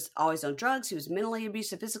 He was always on drugs. He was mentally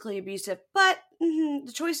abusive, physically abusive, but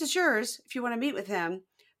the choice is yours if you want to meet with him.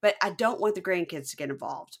 But I don't want the grandkids to get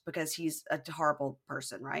involved because he's a horrible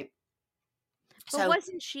person, right? But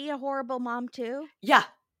wasn't she a horrible mom too? Yeah.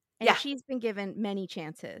 And she's been given many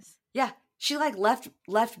chances. Yeah. She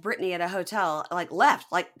left Brittany at a hotel,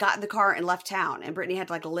 got in the car and left town. And Brittany had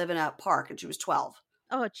to live in a park, and she was 12.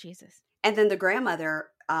 Oh, Jesus. And then the grandmother,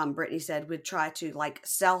 Brittany said, would try to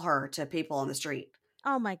sell her to people on the street.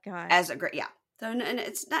 Oh my God. Yeah. So, and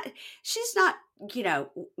it's not, she's not,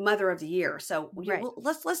 mother of the year. So right.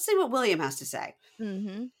 let's see what William has to say.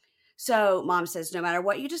 Mm-hmm. So mom says, no matter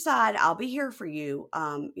what you decide, I'll be here for you.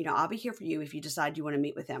 I'll be here for you if you decide you want to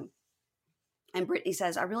meet with him. And Brittany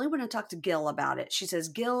says, I really want to talk to Gil about it. She says,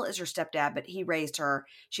 Gil is her stepdad, but he raised her.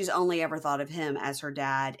 She's only ever thought of him as her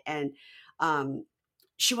dad. And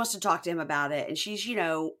she wants to talk to him about it. And she's,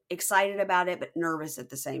 excited about it, but nervous at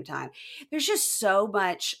the same time. There's just so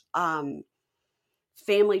much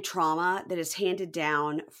family trauma that is handed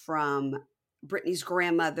down from Brittany's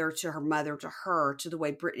grandmother to her mother to her, to the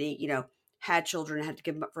way Brittany, had children and had to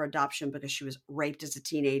give them up for adoption because she was raped as a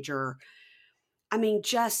teenager. I mean,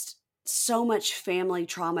 just so much family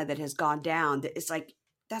trauma that has gone down that it's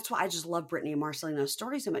that's why I just love Brittany and Marcelino's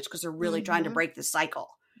story so much, because they're really trying to break the cycle.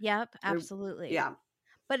 Yep, absolutely. Yeah.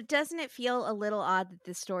 But doesn't it feel a little odd that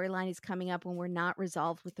the storyline is coming up when we're not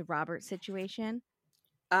resolved with the Robert situation?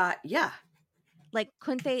 Yeah.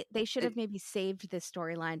 Couldn't they should have maybe saved this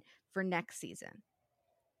storyline for next season.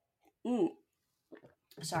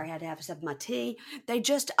 Sorry, I had to have a sip of my tea. They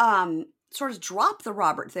just sort of dropped the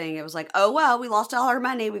Robert thing. It was like, oh, well, we lost all our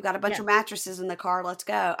money. We've got a bunch of mattresses in the car. Let's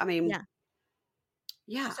go. I mean,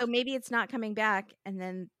 yeah. So maybe it's not coming back. And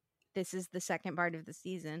then this is the second part of the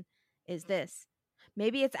season is this.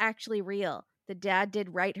 Maybe it's actually real. The dad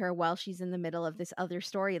did write her while she's in the middle of this other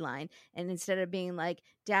storyline. And instead of being like,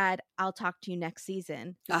 Dad, I'll talk to you next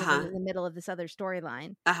season, because I'm in the middle of this other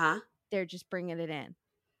storyline, they're just bringing it in.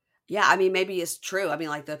 Yeah, I mean, maybe it's true. I mean,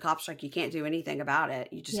 the cops you can't do anything about it.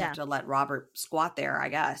 You just have to let Robert squat there, I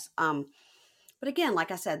guess. But again,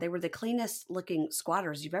 like I said, they were the cleanest looking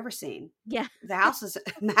squatters you've ever seen. Yeah. The house is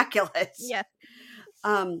immaculate. Yeah.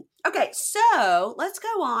 Okay, so let's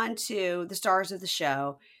go on to the stars of the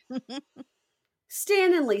show.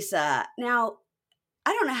 Stan and Lisa. Now,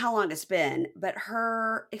 I don't know how long it's been, but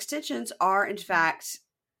her extensions are, in fact,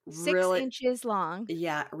 6 inches long.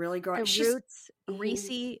 Yeah, really growing. The roots,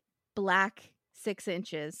 greasy, black 6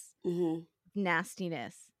 inches.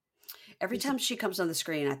 Nastiness. Every time she comes on the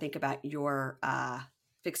screen, I think about your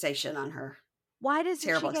fixation on her. Why does she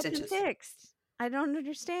get them fixed? I don't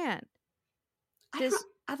understand.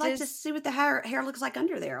 I'd like to see what the hair looks like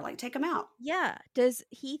under there. Take them out. Yeah. Does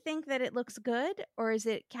he think that it looks good, or is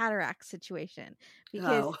it cataract situation?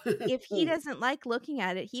 Because if he doesn't like looking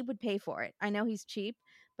at it, he would pay for it. I know he's cheap,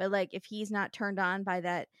 but if he's not turned on by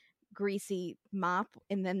that greasy mop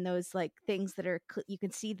and then those things that are you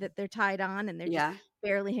can see that they're tied on and they're just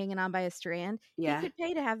barely hanging on by a strand, he could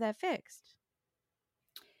pay to have that fixed.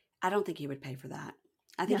 I don't think he would pay for that.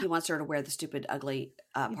 I think he wants her to wear the stupid, ugly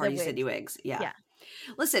Party City wigs. Yeah.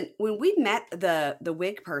 Listen, when we met the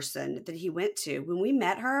wig person that he went to, when we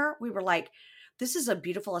met her, we were like, this is a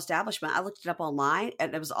beautiful establishment. I looked it up online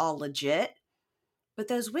and it was all legit. But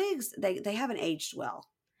those wigs, they haven't aged well.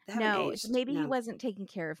 Maybe he wasn't taking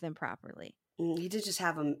care of them properly. He did just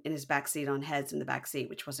have them in his backseat on heads in the backseat,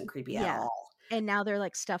 which wasn't creepy at all. And now they're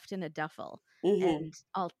stuffed in a duffel and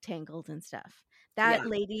all tangled and stuff. That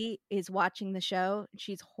lady is watching the show.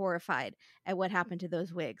 She's horrified at what happened to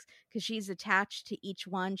those wigs because she's attached to each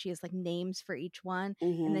one. She has names for each one.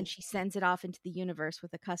 And then she sends it off into the universe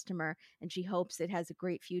with a customer and she hopes it has a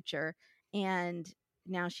great future. And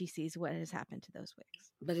now she sees what has happened to those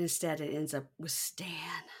wigs. But instead it ends up with Stan.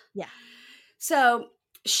 Yeah. So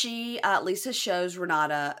Lisa shows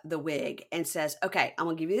Renata the wig and says, okay, I'm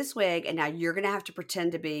going to give you this wig and now you're going to have to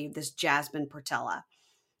pretend to be this Jasmine Portela.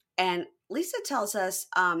 And Lisa tells us,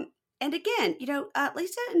 and again,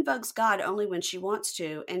 Lisa invokes God only when she wants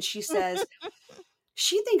to. And she says,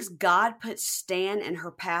 She thinks God put Stan in her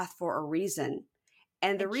path for a reason.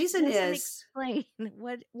 And the reason is explain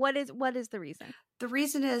what is the reason? The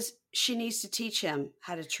reason is she needs to teach him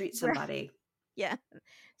how to treat somebody. Right. Yeah.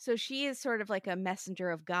 So she is sort of like a messenger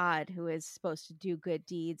of God who is supposed to do good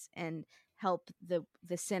deeds and help the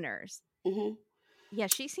sinners. Mm-hmm. Yeah,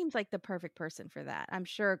 she seems like the perfect person for that. I'm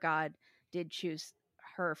sure God did choose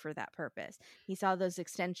her for that purpose. He saw those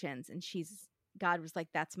extensions and God was like,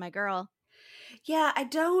 that's my girl. Yeah, I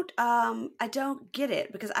don't get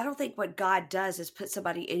it, because I don't think what God does is put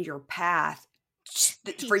somebody in your path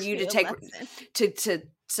for you to take to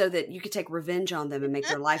so that you could take revenge on them and make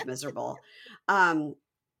their life miserable. I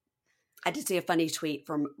did see a funny tweet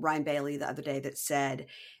from Ryan Bailey the other day that said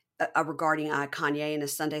regarding Kanye in a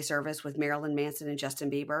Sunday service with Marilyn Manson and Justin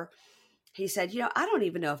Bieber. He said, I don't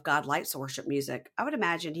even know if God likes worship music. I would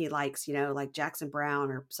imagine he likes, like Jackson Brown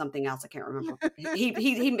or something else. I can't remember.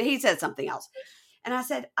 he said something else. And I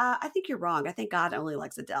said, I think you're wrong. I think God only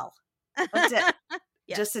likes Adele. That's it.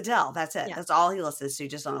 Yeah. Just Adele. That's it. Yeah. That's all he listens to,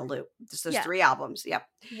 just on a loop. Just those 3 albums. Yep.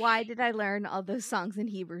 Why did I learn all those songs in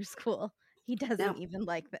Hebrew school? He doesn't even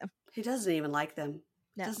like them. He doesn't even like them.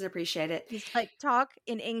 No. Doesn't appreciate it. He's like, talk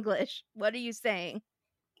in English. What are you saying?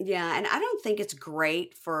 Yeah, and I don't think it's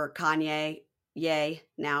great for Kanye,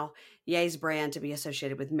 Ye's brand to be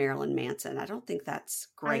associated with Marilyn Manson. I don't think that's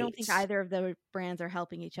great. I don't think either of the brands are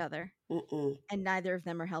helping each other. Mm-mm. And neither of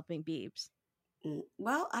them are helping Biebs.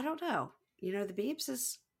 Well, I don't know. The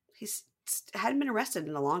Biebs he's hadn't been arrested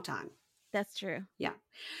in a long time. That's true. Yeah.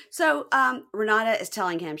 So Renata is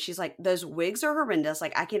telling him, she's like, those wigs are horrendous.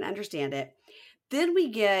 Like, I can understand it. Then we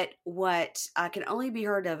get what can only be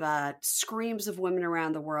heard of screams of women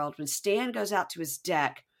around the world when Stan goes out to his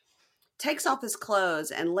deck, takes off his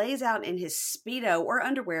clothes, and lays out in his Speedo or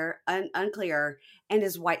underwear, unclear, and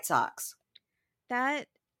his white socks. The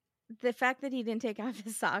fact that he didn't take off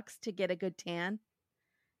his socks to get a good tan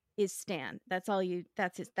is Stan. That's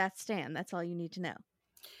Stan. That's all you need to know.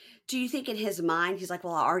 Do you think in his mind, he's like,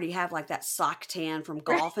 well, I already have like that sock tan from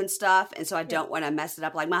golf and stuff. And so I don't want to mess it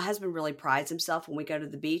up. Like, my husband really prides himself when we go to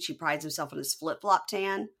the beach. He prides himself on his flip-flop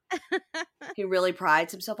tan. He really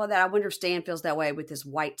prides himself on that. I wonder if Stan feels that way with his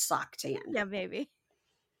white sock tan. Yeah, maybe.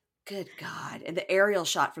 Good God. And the aerial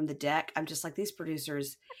shot from the deck, I'm just like, these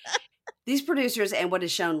producers and what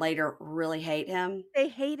is shown later really hate him. They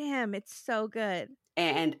hate him. It's so good.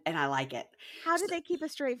 And I like it. How do they keep a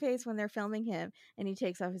straight face when they're filming him and he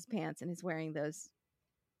takes off his pants and is wearing those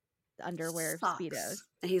underwear Speedos?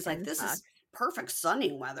 And he's like, this is perfect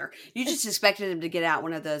sunning weather. You just expected him to get out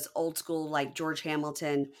one of those old school, like George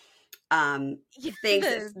Hamilton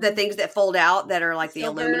things, the things that fold out that are like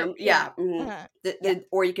silver, the aluminum. Yeah. Mm-hmm. Uh-huh.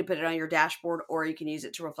 Or you can put it on your dashboard, or you can use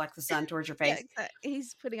it to reflect the sun towards your face. Yeah, exactly.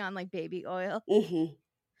 He's putting on like baby oil. Mm-hmm.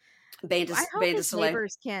 I hope his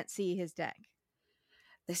neighbors can't see his deck.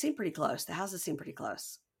 They seem pretty close. The houses seem pretty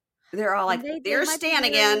close. They're all like, there's Stan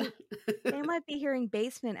again. They might be hearing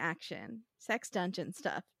basement action, sex dungeon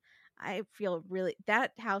stuff. I feel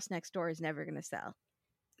that house next door is never going to sell.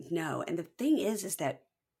 No. And the thing is that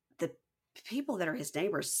the people that are his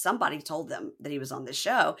neighbors, somebody told them that he was on this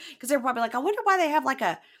show, because they're probably like, I wonder why they have like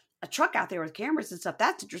a truck out there with cameras and stuff.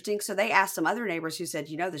 That's interesting. So they asked some other neighbors who said,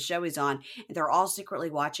 the show he's on, and they're all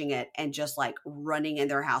secretly watching it and just like running in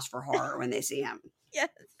their house for horror when they see him. Yes.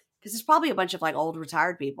 Because it's probably a bunch of like old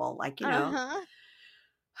retired people, like, All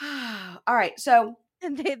right. So.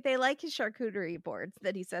 And they like his charcuterie boards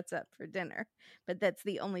that he sets up for dinner, but that's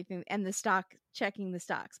the only thing, and checking the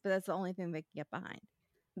stocks, but that's the only thing they can get behind.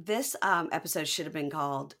 This episode should have been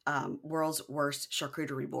called World's Worst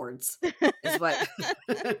Charcuterie Boards, is what,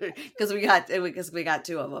 because we got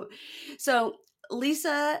 2 of them. So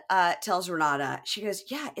Lisa tells Renata, she goes,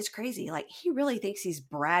 yeah, it's crazy. Like, he really thinks he's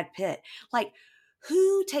Brad Pitt. Like,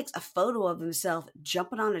 who takes a photo of himself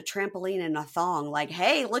jumping on a trampoline in a thong? Like,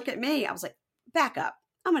 hey, look at me. I was like, back up.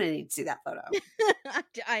 I'm going to need to see that photo.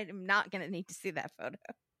 I'm not going to need to see that photo.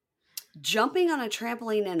 Jumping on a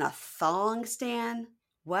trampoline in a thong, Stan?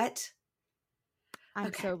 What?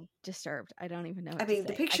 I'm so disturbed. I don't even know what to say.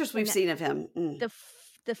 The pictures we've seen of him.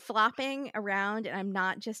 The flopping around, and I'm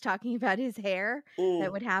not just talking about his hair,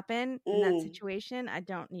 that would happen in that situation. I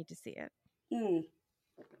don't need to see it.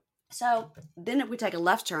 So then if we take a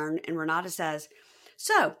left turn and Renata says,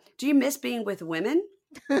 so do you miss being with women?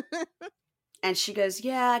 And she goes,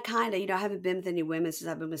 yeah, kind of. I haven't been with any women since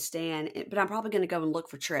I've been with Stan, but I'm probably going to go and look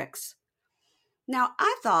for Trix. Now,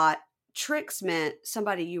 I thought Trix meant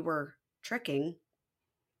somebody you were tricking,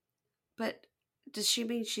 but does she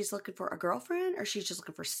mean she's looking for a girlfriend, or she's just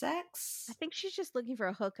looking for sex? I think she's just looking for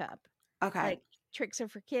a hookup. Okay. Like, tricks are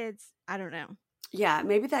for kids. I don't know. Yeah,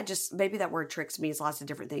 maybe that word tricks means lots of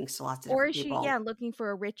different things to lots of different people. Or is she, looking for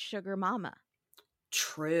a rich sugar mama?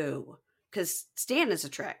 True, because Stan is a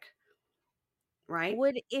trick, right?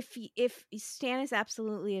 If Stan is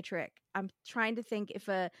absolutely a trick, I'm trying to think if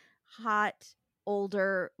a hot,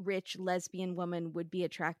 older, rich lesbian woman would be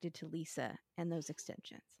attracted to Lisa and those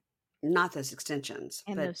extensions. Not those extensions.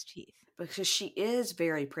 And those teeth. Because she is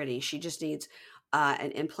very pretty. She just needs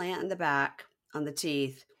an implant in the back on the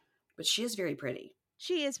teeth. But she is very pretty.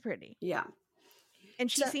 She is pretty. Yeah. And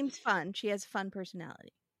she seems fun. She has a fun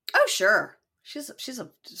personality. Oh, sure. She's a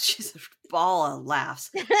ball of laughs.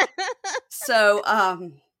 So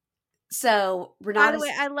Renata. By the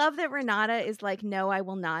way, I love that Renata is like, no, I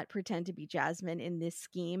will not pretend to be Jasmine in this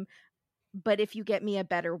scheme. But if you get me a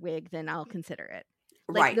better wig, then I'll consider it.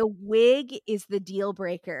 Like, right. The wig is the deal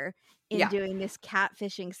breaker in doing this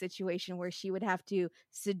catfishing situation where she would have to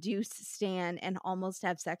seduce Stan and almost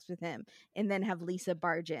have sex with him and then have Lisa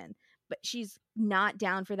barge in. But she's not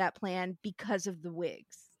down for that plan because of the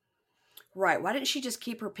wigs. Right. Why didn't she just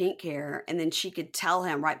keep her pink hair and then she could tell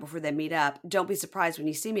him right before they meet up, don't be surprised when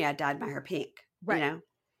you see me, I dyed my hair pink. Right. You know?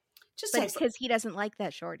 Just because he doesn't like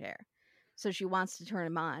that short hair. So she wants to turn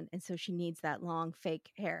him on. And so she needs that long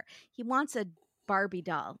fake hair. He wants a Barbie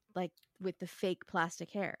doll, like with the fake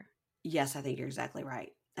plastic hair. Yes, I think you're exactly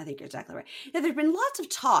right. Now, there's been lots of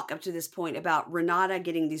talk up to this point about Renata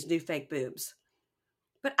getting these new fake boobs.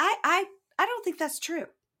 But I don't think that's true.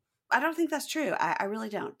 I really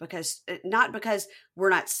don't. Because not because we're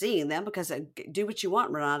not seeing them, because do what you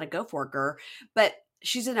want, Renata, go for it, girl. But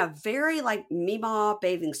she's in a very like Mima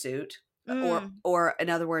bathing suit. Or in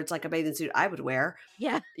other words, like a bathing suit I would wear.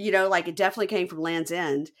 Yeah. You know, like it definitely came from Land's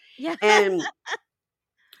End. Yeah. And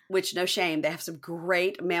which, no shame, they have some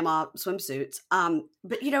great Mama swimsuits.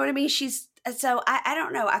 But you know what I mean? So I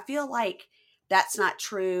don't know. I feel like that's not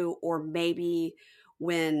true. Or maybe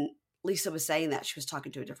when Lisa was saying that, she was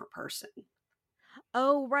talking to a different person.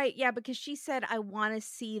 Oh, right. Yeah, because she said, I want to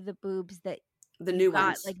see the boobs that the new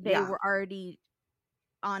ones. Like they were already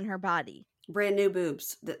on her body. Brand new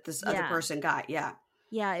boobs that this other person got. Yeah.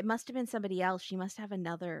 Yeah, it must have been somebody else. She must have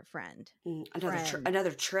another friend.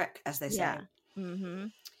 Another trick, as they say. Yeah. Mm-hmm.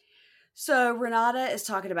 So Renata is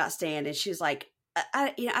talking about Stan, and she's like,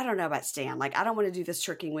 I don't know about Stan. Like, I don't want to do this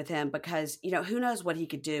tricking with him because, who knows what he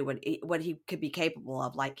could do, what he could be capable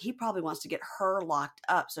of. Like, he probably wants to get her locked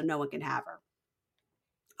up so no one can have her.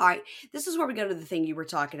 All right. This is where we go to the thing you were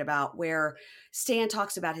talking about, where Stan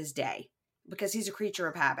talks about his day because he's a creature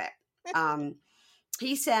of habit.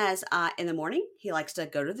 He says in the morning, he likes to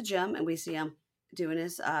go to the gym, and we see him doing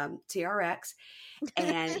his TRX,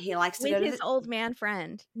 and he likes to go to his old man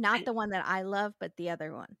friend, not the one that I love, but the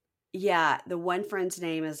other one. Yeah, the one friend's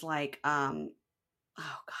name is like, oh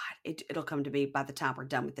God, it'll come to me by the time we're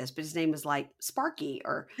done with this, but his name is like Sparky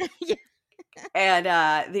or, yeah.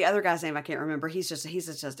 And the other guy's name I can't remember. He's just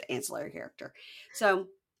an ancillary character. So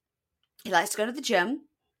he likes to go to the gym,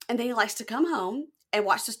 and then he likes to come home and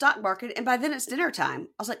watch the stock market, and by then it's dinner time.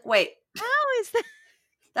 I was like, wait, how is that?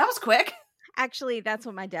 That was quick. Actually, that's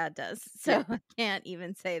what my dad does. So I can't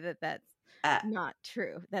even say that that's not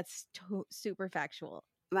true. That's super factual.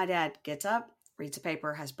 My dad gets up, reads a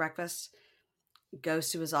paper, has breakfast, goes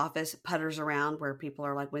to his office, putters around where people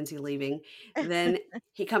are like, when's he leaving? Then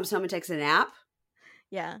he comes home and takes a nap.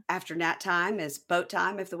 Yeah. After nap time is boat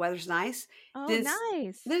time if the weather's nice. Oh,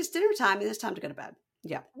 nice. Then it's dinner time, and it's time to go to bed.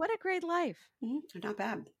 Yeah. What a great life. Mm-hmm. Not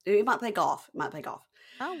bad. He might play golf.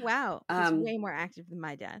 Oh, wow. He's way more active than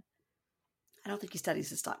my dad. I don't think he studies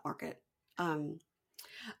the stock market.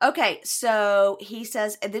 Okay, so he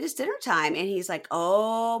says, and then it's dinner time, and he's like,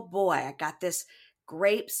 oh boy, I got this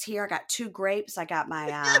grapes here. I got 2 grapes. I got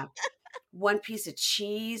my 1 piece of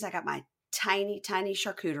cheese. I got my tiny, tiny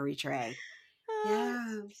charcuterie tray.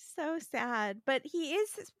 Yeah. So sad. But he is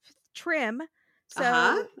trim,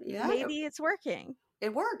 so maybe it's working.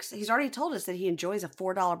 It works. He's already told us that he enjoys a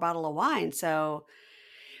 $4 bottle of wine, so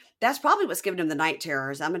that's probably what's giving him the night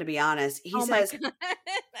terrors. I'm going to be honest. He says,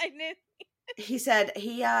 I knew. He said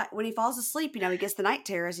when he falls asleep, he gets the night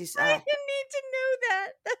terrors. I didn't need to know that.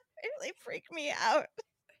 That really freaked me out.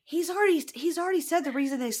 He's already said the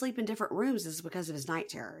reason they sleep in different rooms is because of his night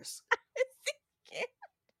terrors.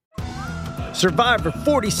 Survivor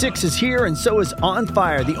 46 is here, and so is On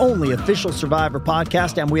Fire, the only official Survivor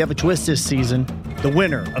podcast, and we have a twist this season. The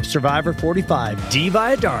winner of Survivor 45, Dee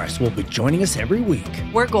Valladares, will be joining us every week.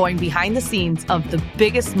 We're going behind the scenes of the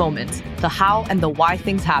biggest moments, the how and the why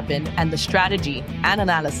things happen, and the strategy and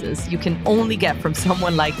analysis you can only get from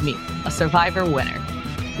someone like me, a Survivor winner.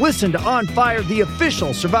 Listen to On Fire, the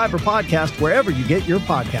official Survivor podcast, wherever you get your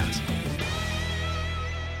podcasts.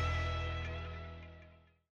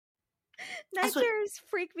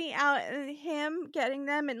 freak me out. Him getting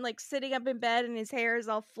them and like sitting up in bed and his hair is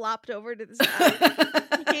all flopped over to the side.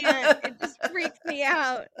 It just freaks me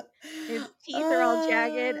out. His teeth are all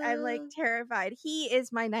jagged. I'm like terrified. He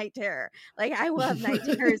is my night terror. Like I will have night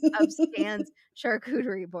terrors of Stan's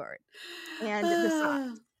charcuterie board and the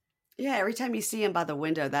socks. Yeah, every time you see him by the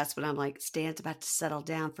window, that's when I'm like, Stan's about to settle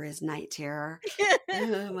down for his night terror.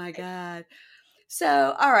 Oh my God.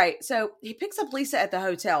 So, all right. So he picks up Lisa at the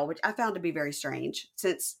hotel, which I found to be very strange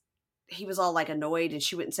since he was all like annoyed and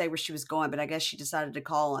she wouldn't say where she was going, but I guess she decided to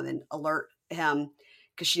call him and alert him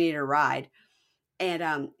because she needed a ride.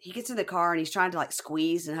 And he gets in the car and he's trying to like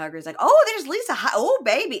squeeze and hug her. He's like, oh, there's Lisa. Hi. Oh,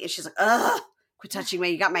 baby. And she's like, ugh, quit touching me.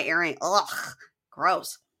 You got my earring. Ugh,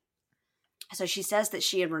 gross. So she says that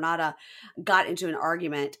she and Renata got into an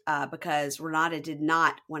argument because Renata did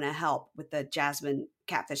not want to help with the Jasmine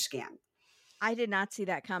catfish scam. I did not see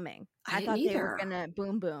that coming. I thought they were going to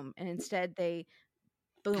boom, and instead they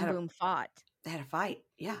boom fought. They had a fight.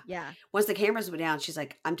 Yeah. Yeah. Once the cameras went down, she's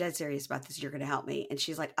like, I'm dead serious about this. You're going to help me. And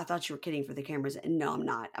she's like, I thought you were kidding for the cameras. And no, I'm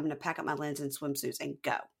not. I'm going to pack up my lens and swimsuits and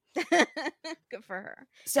go. Good for her.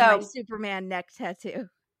 So and my Superman neck tattoo.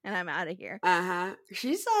 And I'm out of here.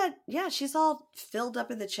 She's she's all filled up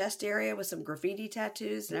in the chest area with some graffiti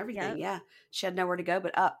tattoos and everything. Yep. Yeah. She had nowhere to go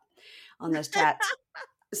but up on those tats.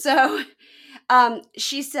 So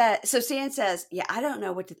she said, so Stan says, yeah, I don't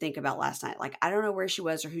know what to think about last night. Like, I don't know where she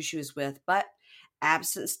was or who she was with, but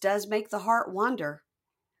absence does make the heart wander.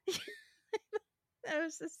 That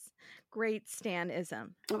was this great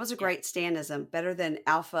Stanism. It was a great Stanism. Better than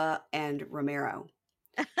Alpha and Romero.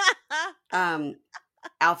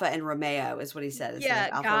 Alpha and Romeo is what he said. Yeah,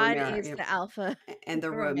 Alpha God Romero, is the Alpha and the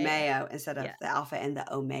Romeo instead of the Alpha and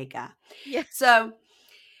the Omega. Yeah. So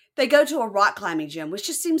they go to a rock climbing gym, which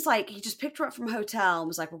just seems like he just picked her up from a hotel and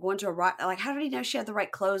was like, we're going to a rock. Like, how did he know she had the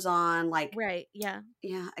right clothes on? Like, right. Yeah.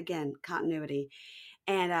 Yeah. Again, continuity.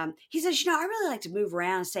 And he says, I really like to move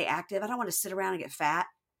around and stay active. I don't want to sit around and get fat.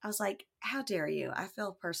 I was like, how dare you? I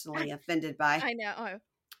feel personally offended by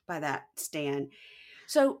that, Stan.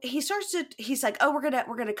 So he's like, oh,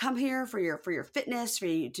 we're gonna come here for your fitness, for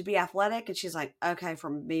you to be athletic. And she's like, okay, for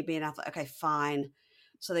me being athletic, okay, fine.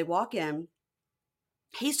 So they walk in.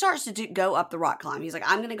 He starts to go up the rock climb. He's like,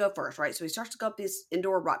 I'm gonna go first, right? So he starts to go up this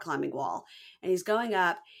indoor rock climbing wall, and he's going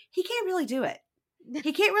up. He can't really do it.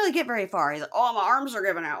 He can't really get very far. He's like, oh, my arms are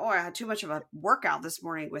giving out. Oh, I had too much of a workout this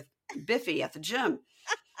morning with Biffy at the gym.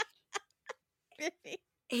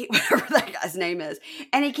 Biffy, whatever that guy's name is,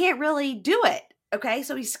 and he can't really do it. Okay,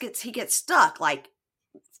 so he gets stuck like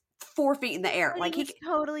 4 feet in the air. But like he's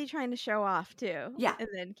totally trying to show off too. Yeah, and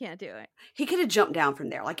then can't do it. He could have jumped down from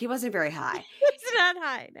there. Like he wasn't very high. It's not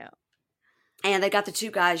high, no. And they got the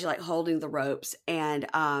two guys like holding the ropes, and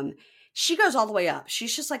she goes all the way up.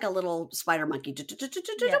 She's just like a little spider monkey.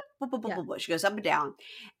 She goes up and down,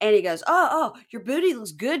 and he goes, "Oh, your booty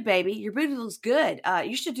looks good, baby. Your booty looks good.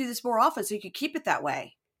 You should do this more often so you could keep it that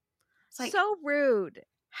way." It's like so rude.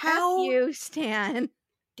 How you, Stan?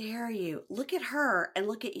 Dare you? Look at her and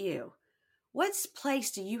look at you. What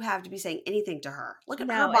place do you have to be saying anything to her? Look at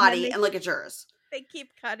her body and look at yours. They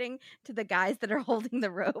keep cutting to the guys that are holding the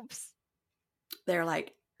ropes. They're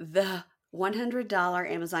like, the $100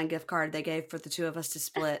 Amazon gift card they gave for the two of us to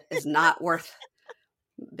split is not worth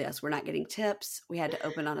this. We're not getting tips. We had to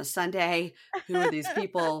open on a Sunday. Who are these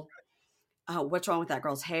people? What's wrong with that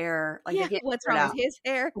girl's hair? Like, what's wrong with his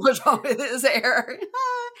hair? What's wrong with his hair?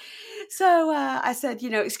 So I said,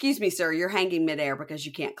 excuse me, sir, you're hanging midair because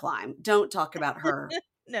you can't climb. Don't talk about her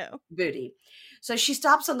booty. So she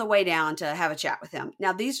stops on the way down to have a chat with him.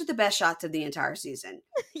 Now, these are the best shots of the entire season.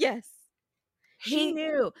 Yes. She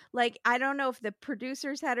knew. Like, I don't know if the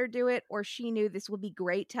producers had her do it or she knew this will be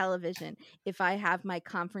great television if I have my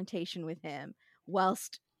confrontation with him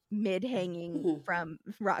whilst mid-hanging from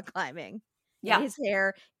rock climbing. Yeah. And his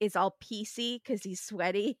hair is all piecey because he's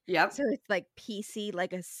sweaty. Yep. So it's like piecey,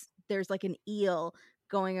 like there's like an eel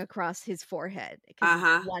going across his forehead.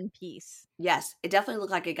 One piece. Yes. It definitely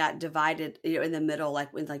looked like it got divided, in the middle,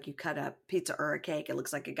 like when you cut a pizza or a cake. It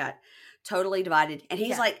looks like it got totally divided. And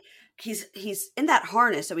he's like, he's in that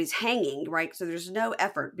harness, so he's hanging, right? So there's no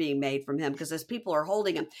effort being made from him because those people are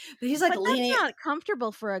holding him. But he's like leaning. That's not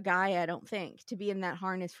comfortable for a guy, I don't think, to be in that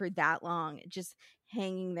harness for that long. Just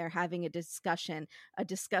hanging there, having a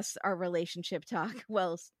discuss our relationship talk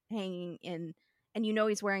while hanging in, and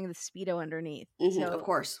he's wearing the Speedo underneath. So of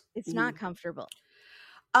course, it's not comfortable.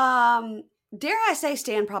 Dare I say,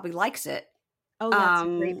 Stan probably likes it. Oh, that's a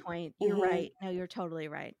great point. You're right. No, you're totally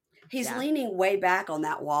right. He's leaning way back on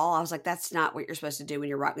that wall. I was like, that's not what you're supposed to do when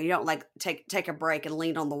you're rocking. You don't like take a break and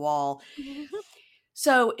lean on the wall.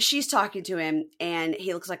 So she's talking to him and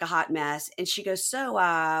he looks like a hot mess. And she goes, so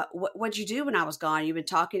what'd you do when I was gone? You been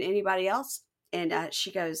talking to anybody else? And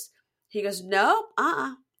he goes, nope,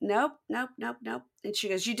 nope. And she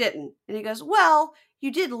goes, you didn't. And he goes, well,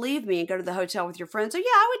 you did leave me and go to the hotel with your friends. So yeah,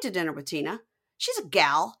 I went to dinner with Tina. She's a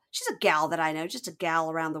gal that I know, just a gal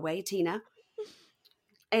around the way, Tina.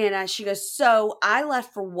 And she goes, so I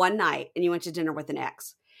left for one night and you went to dinner with an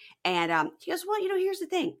ex. And he goes, well, here's the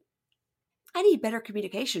thing. I need better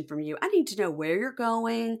communication from you. I need to know where you're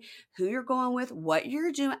going, who you're going with, what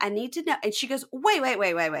you're doing. I need to know. And she goes, wait.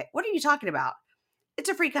 What are you talking about? It's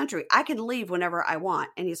a free country. I can leave whenever I want.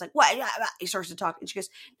 And he's like, what? He starts to talk. And she goes,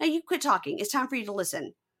 no, you quit talking. It's time for you to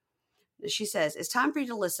listen. She says, it's time for you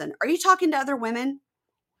to listen. Are you talking to other women?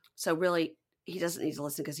 So really, he doesn't need to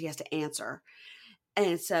listen because he has to answer.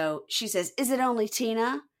 And so she says, is it only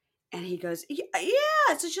Tina? And he goes, yeah,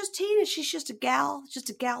 it's just Tina. She's just a gal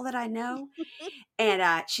that I know.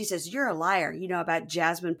 And she says, you're a liar. You know about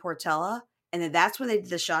Jasmine Portela? And then that's when they did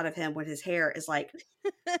the shot of him when his hair is like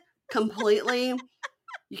completely,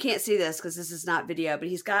 you can't see this because this is not video, but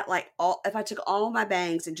he's got like if I took all my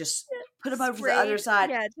bangs and just put them over to the other side.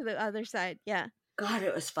 Yeah, to the other side. Yeah. God,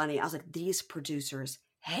 it was funny. I was like, these producers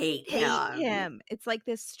hate him. It's like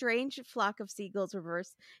this strange flock of seagulls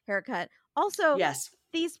reverse haircut. Also, yes.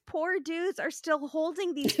 These poor dudes are still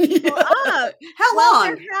holding these people up. How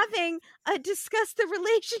long? They're having a discuss the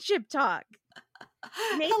relationship talk.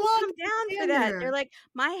 Maybe come down for that. They're like,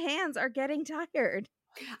 my hands are getting tired.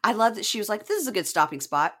 I love that she was like, this is a good stopping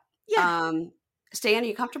spot. Yeah. Stan, are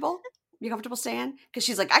you comfortable? You comfortable, Stan? Because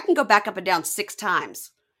she's like, I can go back up and down 6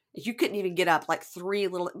 times. You couldn't even get up like 3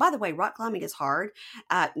 little. By the way, rock climbing is hard.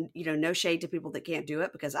 No shade to people that can't do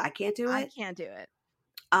it because I can't do it. I can't do it.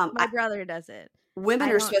 My brother does it. Women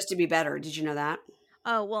are supposed to be better. Did you know that?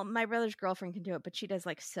 Oh, well, my brother's girlfriend can do it, but she does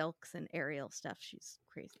like silks and aerial stuff. She's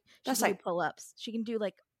crazy. She can do pull-ups. She can do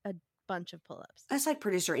like a bunch of pull-ups. That's like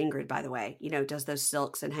producer Ingrid, by the way, does those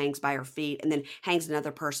silks and hangs by her feet and then hangs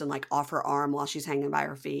another person like off her arm while she's hanging by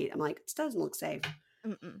her feet. I'm like, this doesn't look safe.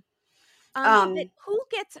 But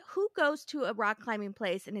who goes to a rock climbing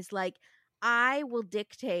place and is like, I will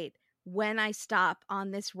dictate when I stop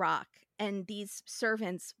on this rock and these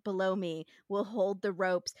servants below me will hold the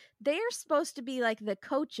ropes. They are supposed to be like the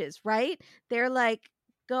coaches, right? They're like,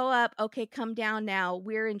 go up. Okay, come down now.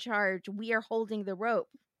 We're in charge. We are holding the rope.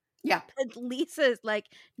 Yeah. And Lisa's like,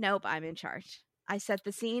 nope, I'm in charge. I set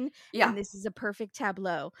the scene. Yeah. And this is a perfect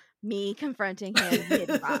tableau. Me confronting him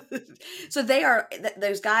mid-rock. So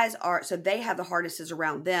those guys so they have the harnesses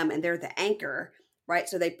around them and they're the anchor. Right.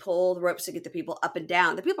 So they pull the ropes to get the people up and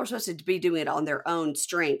down. The people are supposed to be doing it on their own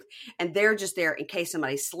strength. And they're just there in case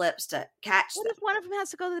somebody slips to catch them. What if one of them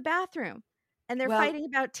has to go to the bathroom and they're fighting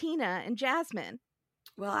about Tina and Jasmine?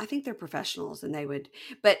 Well, I think they're professionals and they would.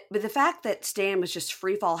 But the fact that Stan was just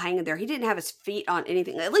free fall hanging there, he didn't have his feet on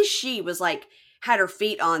anything. At least she was like, had her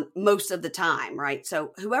feet on most of the time. Right.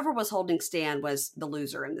 So whoever was holding Stan was the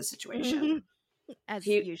loser in the situation. As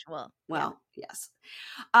usual. Well, yes.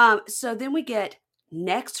 So then we get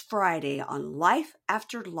next Friday on Life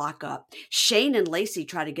After Lockup. Shane and Lacey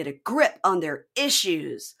try to get a grip on their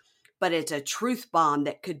issues, but it's a truth bomb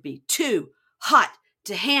that could be too hot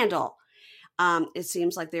to handle. It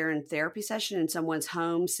seems like they're in therapy session in someone's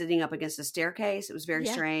home sitting up against a staircase. It was very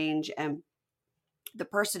strange. And the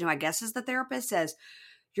person who I guess is the therapist says,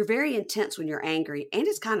 you're very intense when you're angry and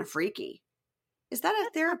it's kind of freaky. Is that a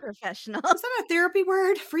therapy? Professional. Is that a therapy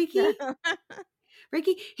word? Freaky?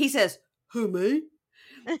 Freaky? He says, who, me?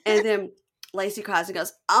 And then Lacey cries and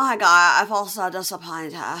goes, oh my God, I've also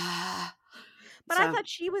disappointed her. But I thought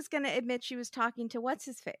she was going to admit she was talking to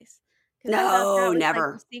what's-his-face. No,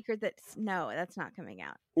 never. Like the secret that's not coming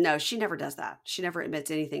out. No, she never does that. She never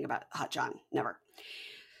admits anything about Hot John. Never.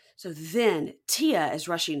 So then Tia is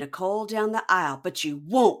rushing Nicole down the aisle, but you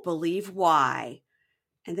won't believe why.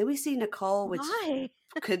 And then we see Nicole, which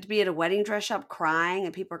could be at a wedding dress shop crying,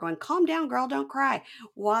 and people are going, calm down, girl, don't cry.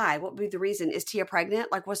 Why? What would be the reason? Is Tia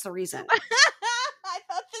pregnant? Like, what's the reason? I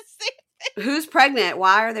thought the same thing. Who's pregnant?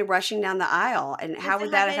 Why are they rushing down the aisle? And how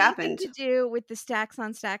would that have happened? To do with the stacks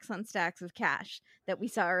on stacks on stacks of cash that we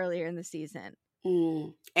saw earlier in the season.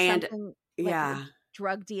 And like a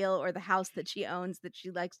drug deal or the house that she owns that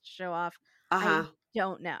she likes to show off. I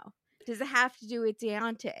don't know. Does it have to do with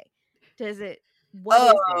Deontay? Does it?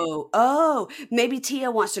 Maybe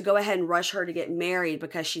Tia wants to go ahead and rush her to get married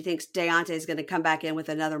because she thinks Deontay is going to come back in with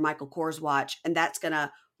another Michael Kors watch, and that's going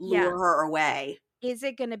to lure her away. Is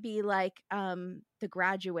it going to be like The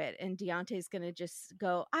Graduate, and Deontay's going to just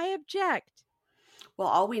go, I object? Well,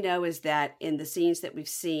 all we know is that in the scenes that we've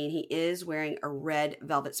seen, he is wearing a red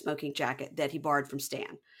velvet smoking jacket that he borrowed from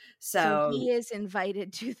Stan. So he is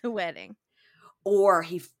invited to the wedding. Or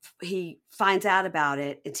he finds out about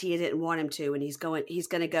it and Tia didn't want him to, and he's going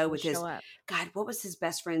to go with his God. What was his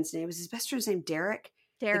best friend's name? Was his best friend's name Derek?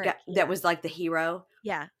 Derek, that was like the hero.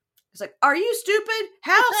 Yeah. It's like, are you stupid?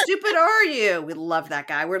 How stupid are you? We love that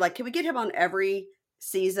guy. We're like, can we get him on every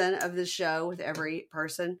season of the show with every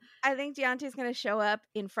person? I think Deontay's going to show up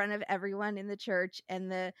in front of everyone in the church and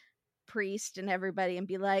the priest and everybody and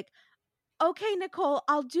be like, okay, Nicole,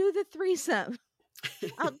 I'll do the threesome.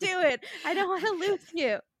 I'll do it. I don't want to lose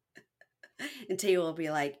you. And Tia will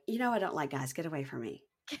be like, I don't like guys. Get away from me.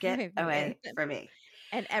 Get away from me.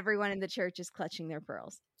 And everyone in the church is clutching their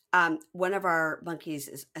pearls. One of our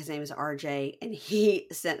monkeys, his name is RJ, and he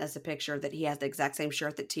sent us a picture that he has the exact same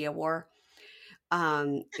shirt that Tia wore.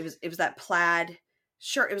 It was that plaid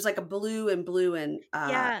shirt. It was like a blue and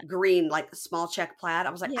green, like small check plaid. I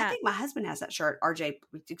was like, I think my husband has that shirt. RJ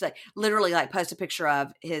literally posted a picture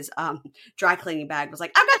of his dry cleaning bag. Was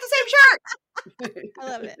like, I've got the same shirt. I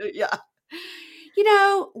love it. Yeah.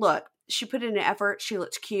 Look, she put in an effort. She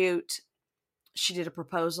looked cute. She did a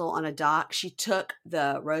proposal on a dock. She took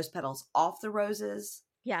the rose petals off the roses.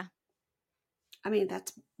 Yeah. I mean,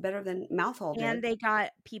 that's better than Mouthhole did. And they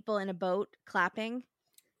got people in a boat clapping.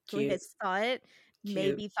 Who had saw it. Cute.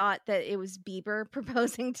 Maybe thought that it was Bieber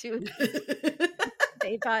proposing to.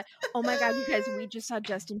 They thought, oh my God, you guys, we just saw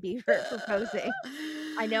Justin Bieber proposing.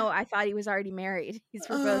 I know. I thought he was already married. He's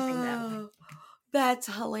proposing them. That's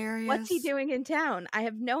hilarious. What's he doing in town? I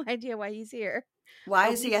have no idea why he's here. Why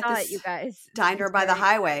is he at this you guys diner by the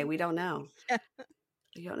highway? We don't know.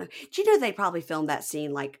 We don't know. Do you know they probably filmed that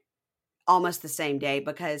scene like almost the same day,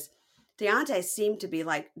 because Deontay seemed to be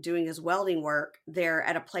like doing his welding work there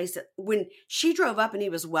at a place that when she drove up and he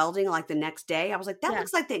was welding like the next day, I was like, that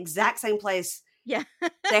looks like the exact same place. Yeah.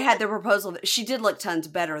 They had the proposal. She did look tons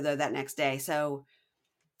better though that next day. So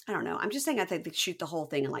I don't know. I'm just saying I think they shoot the whole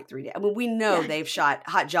thing in like 3 days. I mean, we know they've shot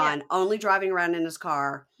Hot John only driving around in his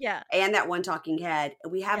car. Yeah. And that one talking head.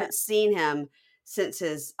 We haven't seen him since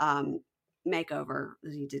his makeover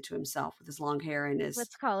that he did to himself with his long hair and his...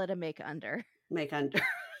 Let's call it a make-under. Make-under.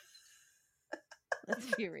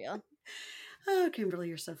 Let's be real. Oh, Kimberly,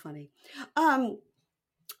 you're so funny. All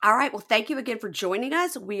right. Well, thank you again for joining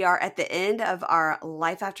us. We are at the end of our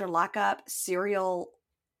Life After Lockup serial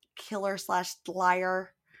killer /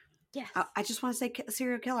 liar. Yes. I just want to say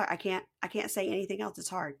serial killer. I can't say anything else. It's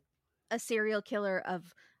hard. A serial killer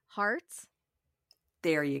of hearts.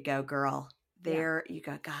 There you go, girl. There you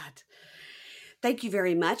go. God. Thank you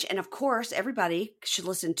very much. And of course, everybody should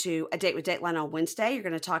listen to A Date with Dateline on Wednesday. You're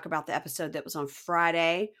going to talk about the episode that was on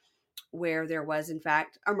Friday where there was, in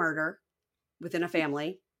fact, a murder within a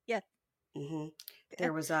family. Yeah. Mm-hmm.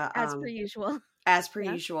 There was a... as per usual. As per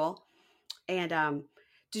usual. And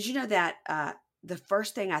did you know that the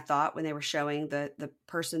first thing I thought when they were showing the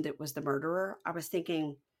person that was the murderer, I was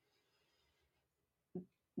thinking,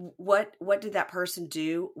 what did that person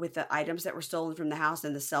do with the items that were stolen from the house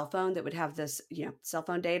and the cell phone that would have this, cell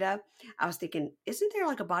phone data? I was thinking, isn't there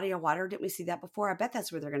like a body of water? Didn't we see that before? I bet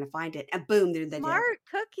that's where they're going to find it. And boom, there they did. Smart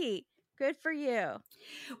cookie. Good for you.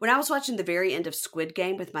 When I was watching the very end of Squid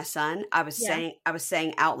Game with my son, I was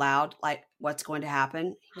saying out loud, like, what's going to happen?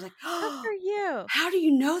 He was like, oh, good for you. How do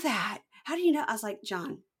you know that? How do you know? I was like,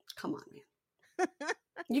 John, come on, man.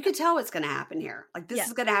 You can tell what's going to happen here. Like, this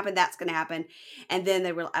is going to happen. That's going to happen. And then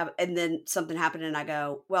and then something happened. And I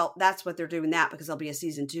go, well, that's what they're doing that because there'll be a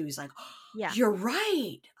season 2. He's like, you're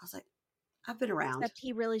right. I was like, I've been around. Except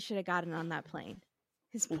he really should have gotten on that plane.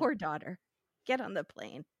 His poor daughter. Get on the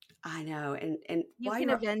plane. I know. And you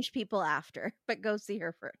can avenge people after, but go see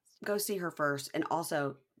her first. Go see her first. And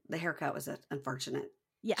also the haircut was an unfortunate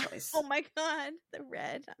choice. Oh my God. The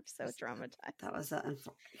red. I'm so traumatized. That was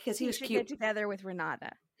because he was cute. Get together with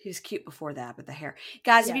Renata. He was cute before that, but the hair.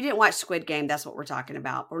 Guys, if you didn't watch Squid Game, that's what we're talking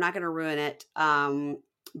about. We're not going to ruin it.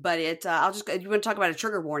 But you want to talk about a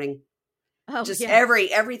trigger warning. Oh, just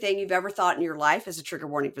everything you've ever thought in your life is a trigger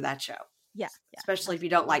warning for that show. Yeah. Especially if you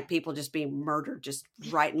don't like people just being murdered just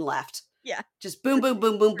right and left. Yeah. Just boom, boom,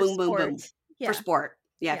 boom, boom, boom, boom, boom. Yeah. For sport.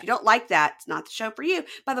 Yeah. If you don't like that, it's not the show for you.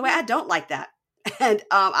 By the way, I don't like that. And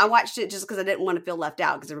I watched it just because I didn't want to feel left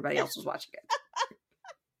out because everybody else was watching it.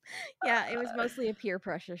 Yeah, it was mostly a peer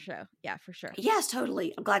pressure show. Yeah, for sure. Yes,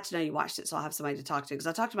 totally. I'm glad to know you watched it, so I'll have somebody to talk to. Because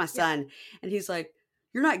I talked to my son, and he's like,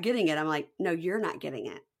 "You're not getting it." I'm like, "No, you're not getting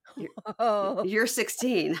it. You're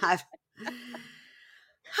 16."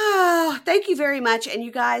 Thank you very much. And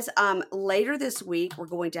you guys, later this week, we're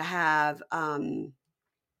going to have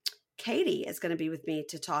Katie is going to be with me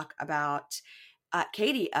to talk about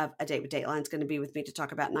Katie of A Date with Dateline is going to be with me to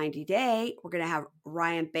talk about 90 Day. We're going to have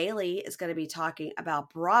Ryan Bailey is going to be talking about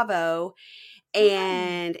Bravo.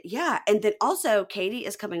 And and then also Katie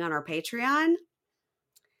is coming on our Patreon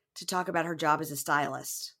to talk about her job as a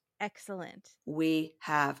stylist. Excellent. We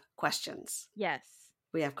have questions. Yes.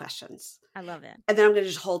 We have questions. I love it. And then I'm going to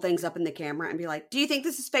just hold things up in the camera and be like, do you think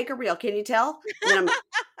this is fake or real? Can you tell? And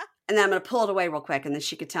then I'm going to pull it away real quick. And then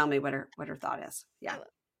she could tell me what her thought is. Yeah.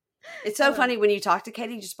 It's so funny when you talk to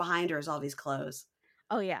Katie, just behind her is all these clothes.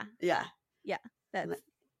 Oh, yeah. Yeah. Yeah.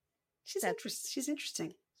 She's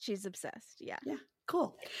interesting. She's obsessed. Yeah. Yeah.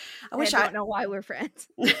 Cool. I don't know why we're friends.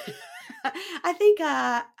 I think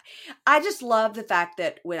I just love the fact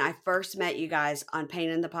that when I first met you guys on Pain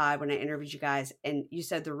in the Pod, when I interviewed you guys, and you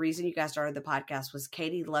said the reason you guys started the podcast was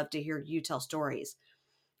Katie loved to hear you tell stories,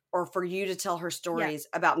 or for you to tell her stories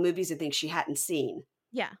about movies and things she hadn't seen.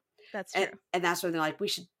 Yeah, that's true. And that's when they're like,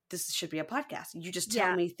 this should be a podcast. You just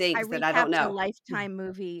tell me things that I don't I know. recapped a Lifetime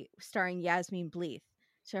movie starring Yasmine Bleeth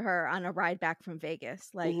to her on a ride back from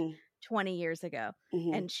Vegas, 20 years ago.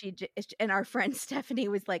 And and our friend Stephanie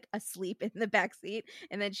was like asleep in the back seat,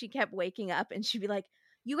 and then she kept waking up and she'd be like,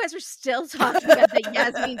 you guys are still talking about the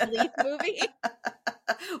Yasmine Bleeth movie.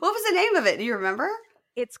 What was the name of it? Do you remember?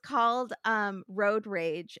 It's called Road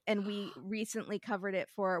Rage, and we recently covered it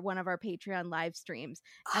for one of our Patreon live streams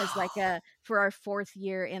as for our 4th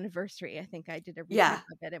year anniversary. I think I did a recap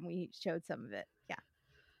of it, and we showed some of it. Yeah.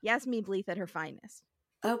 Yasmine Bleeth at her finest.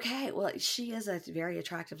 Okay, well, she is a very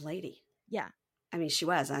attractive lady. Yeah. I mean, she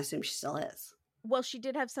was. I assume she still is. Well, she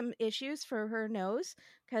did have some issues for her nose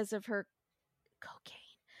because of her cocaine.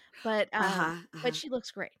 But she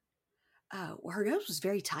looks great. Oh, well, her nose was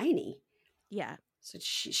very tiny. Yeah. So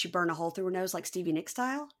she burned a hole through her nose like Stevie Nicks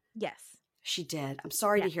style? Yes. She did. I'm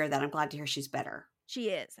sorry to hear that. I'm glad to hear she's better. She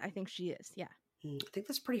is. I think she is. Yeah. I think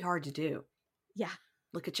that's pretty hard to do. Yeah.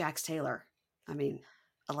 Look at Jax Taylor. I mean,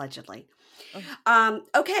 allegedly. Okay.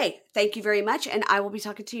 Okay. Thank you very much. And I will be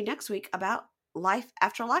talking to you next week about life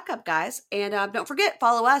after lockup, guys. And don't forget,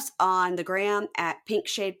 follow us on the gram at Pink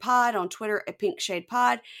Shade Pod, on Twitter at Pink Shade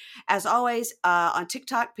Pod. As always, on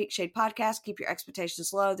TikTok, Pink Shade Podcast. Keep your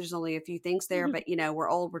expectations low. There's only a few things there, but we're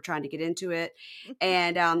old. We're trying to get into it.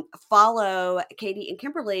 And follow Katie and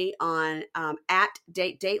Kimberly on at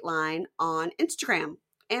Dateline on Instagram.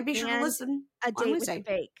 And be sure to listen. A Date with the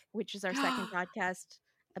Bake, which is our second podcast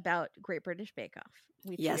about Great British Bake Off.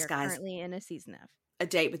 We are currently in a season of A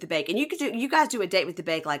Date with the Bake. And you guys do A Date with the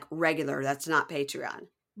Bake like regular. That's not Patreon.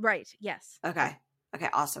 Right. Yes. Okay.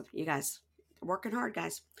 Awesome. You guys are working hard,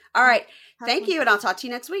 guys. All right. Thank you. And I'll talk to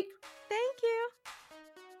you next week. Thank you.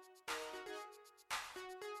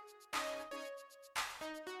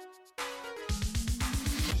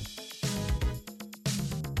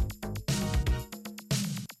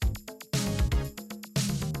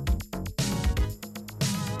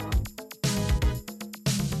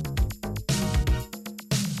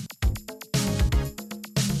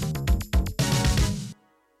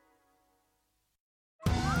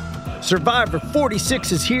 Survivor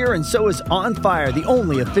 46 is here, and so is On Fire, the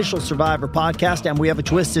only official Survivor podcast, and we have a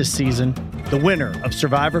twist this season. The winner of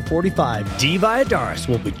Survivor 45, Dee Valladares,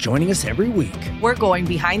 will be joining us every week. We're going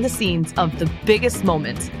behind the scenes of the biggest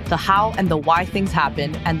moments, the how and the why things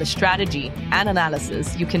happen, and the strategy and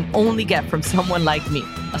analysis you can only get from someone like me,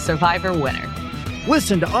 a Survivor winner.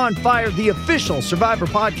 Listen to On Fire, the official Survivor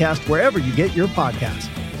podcast, wherever you get your podcasts.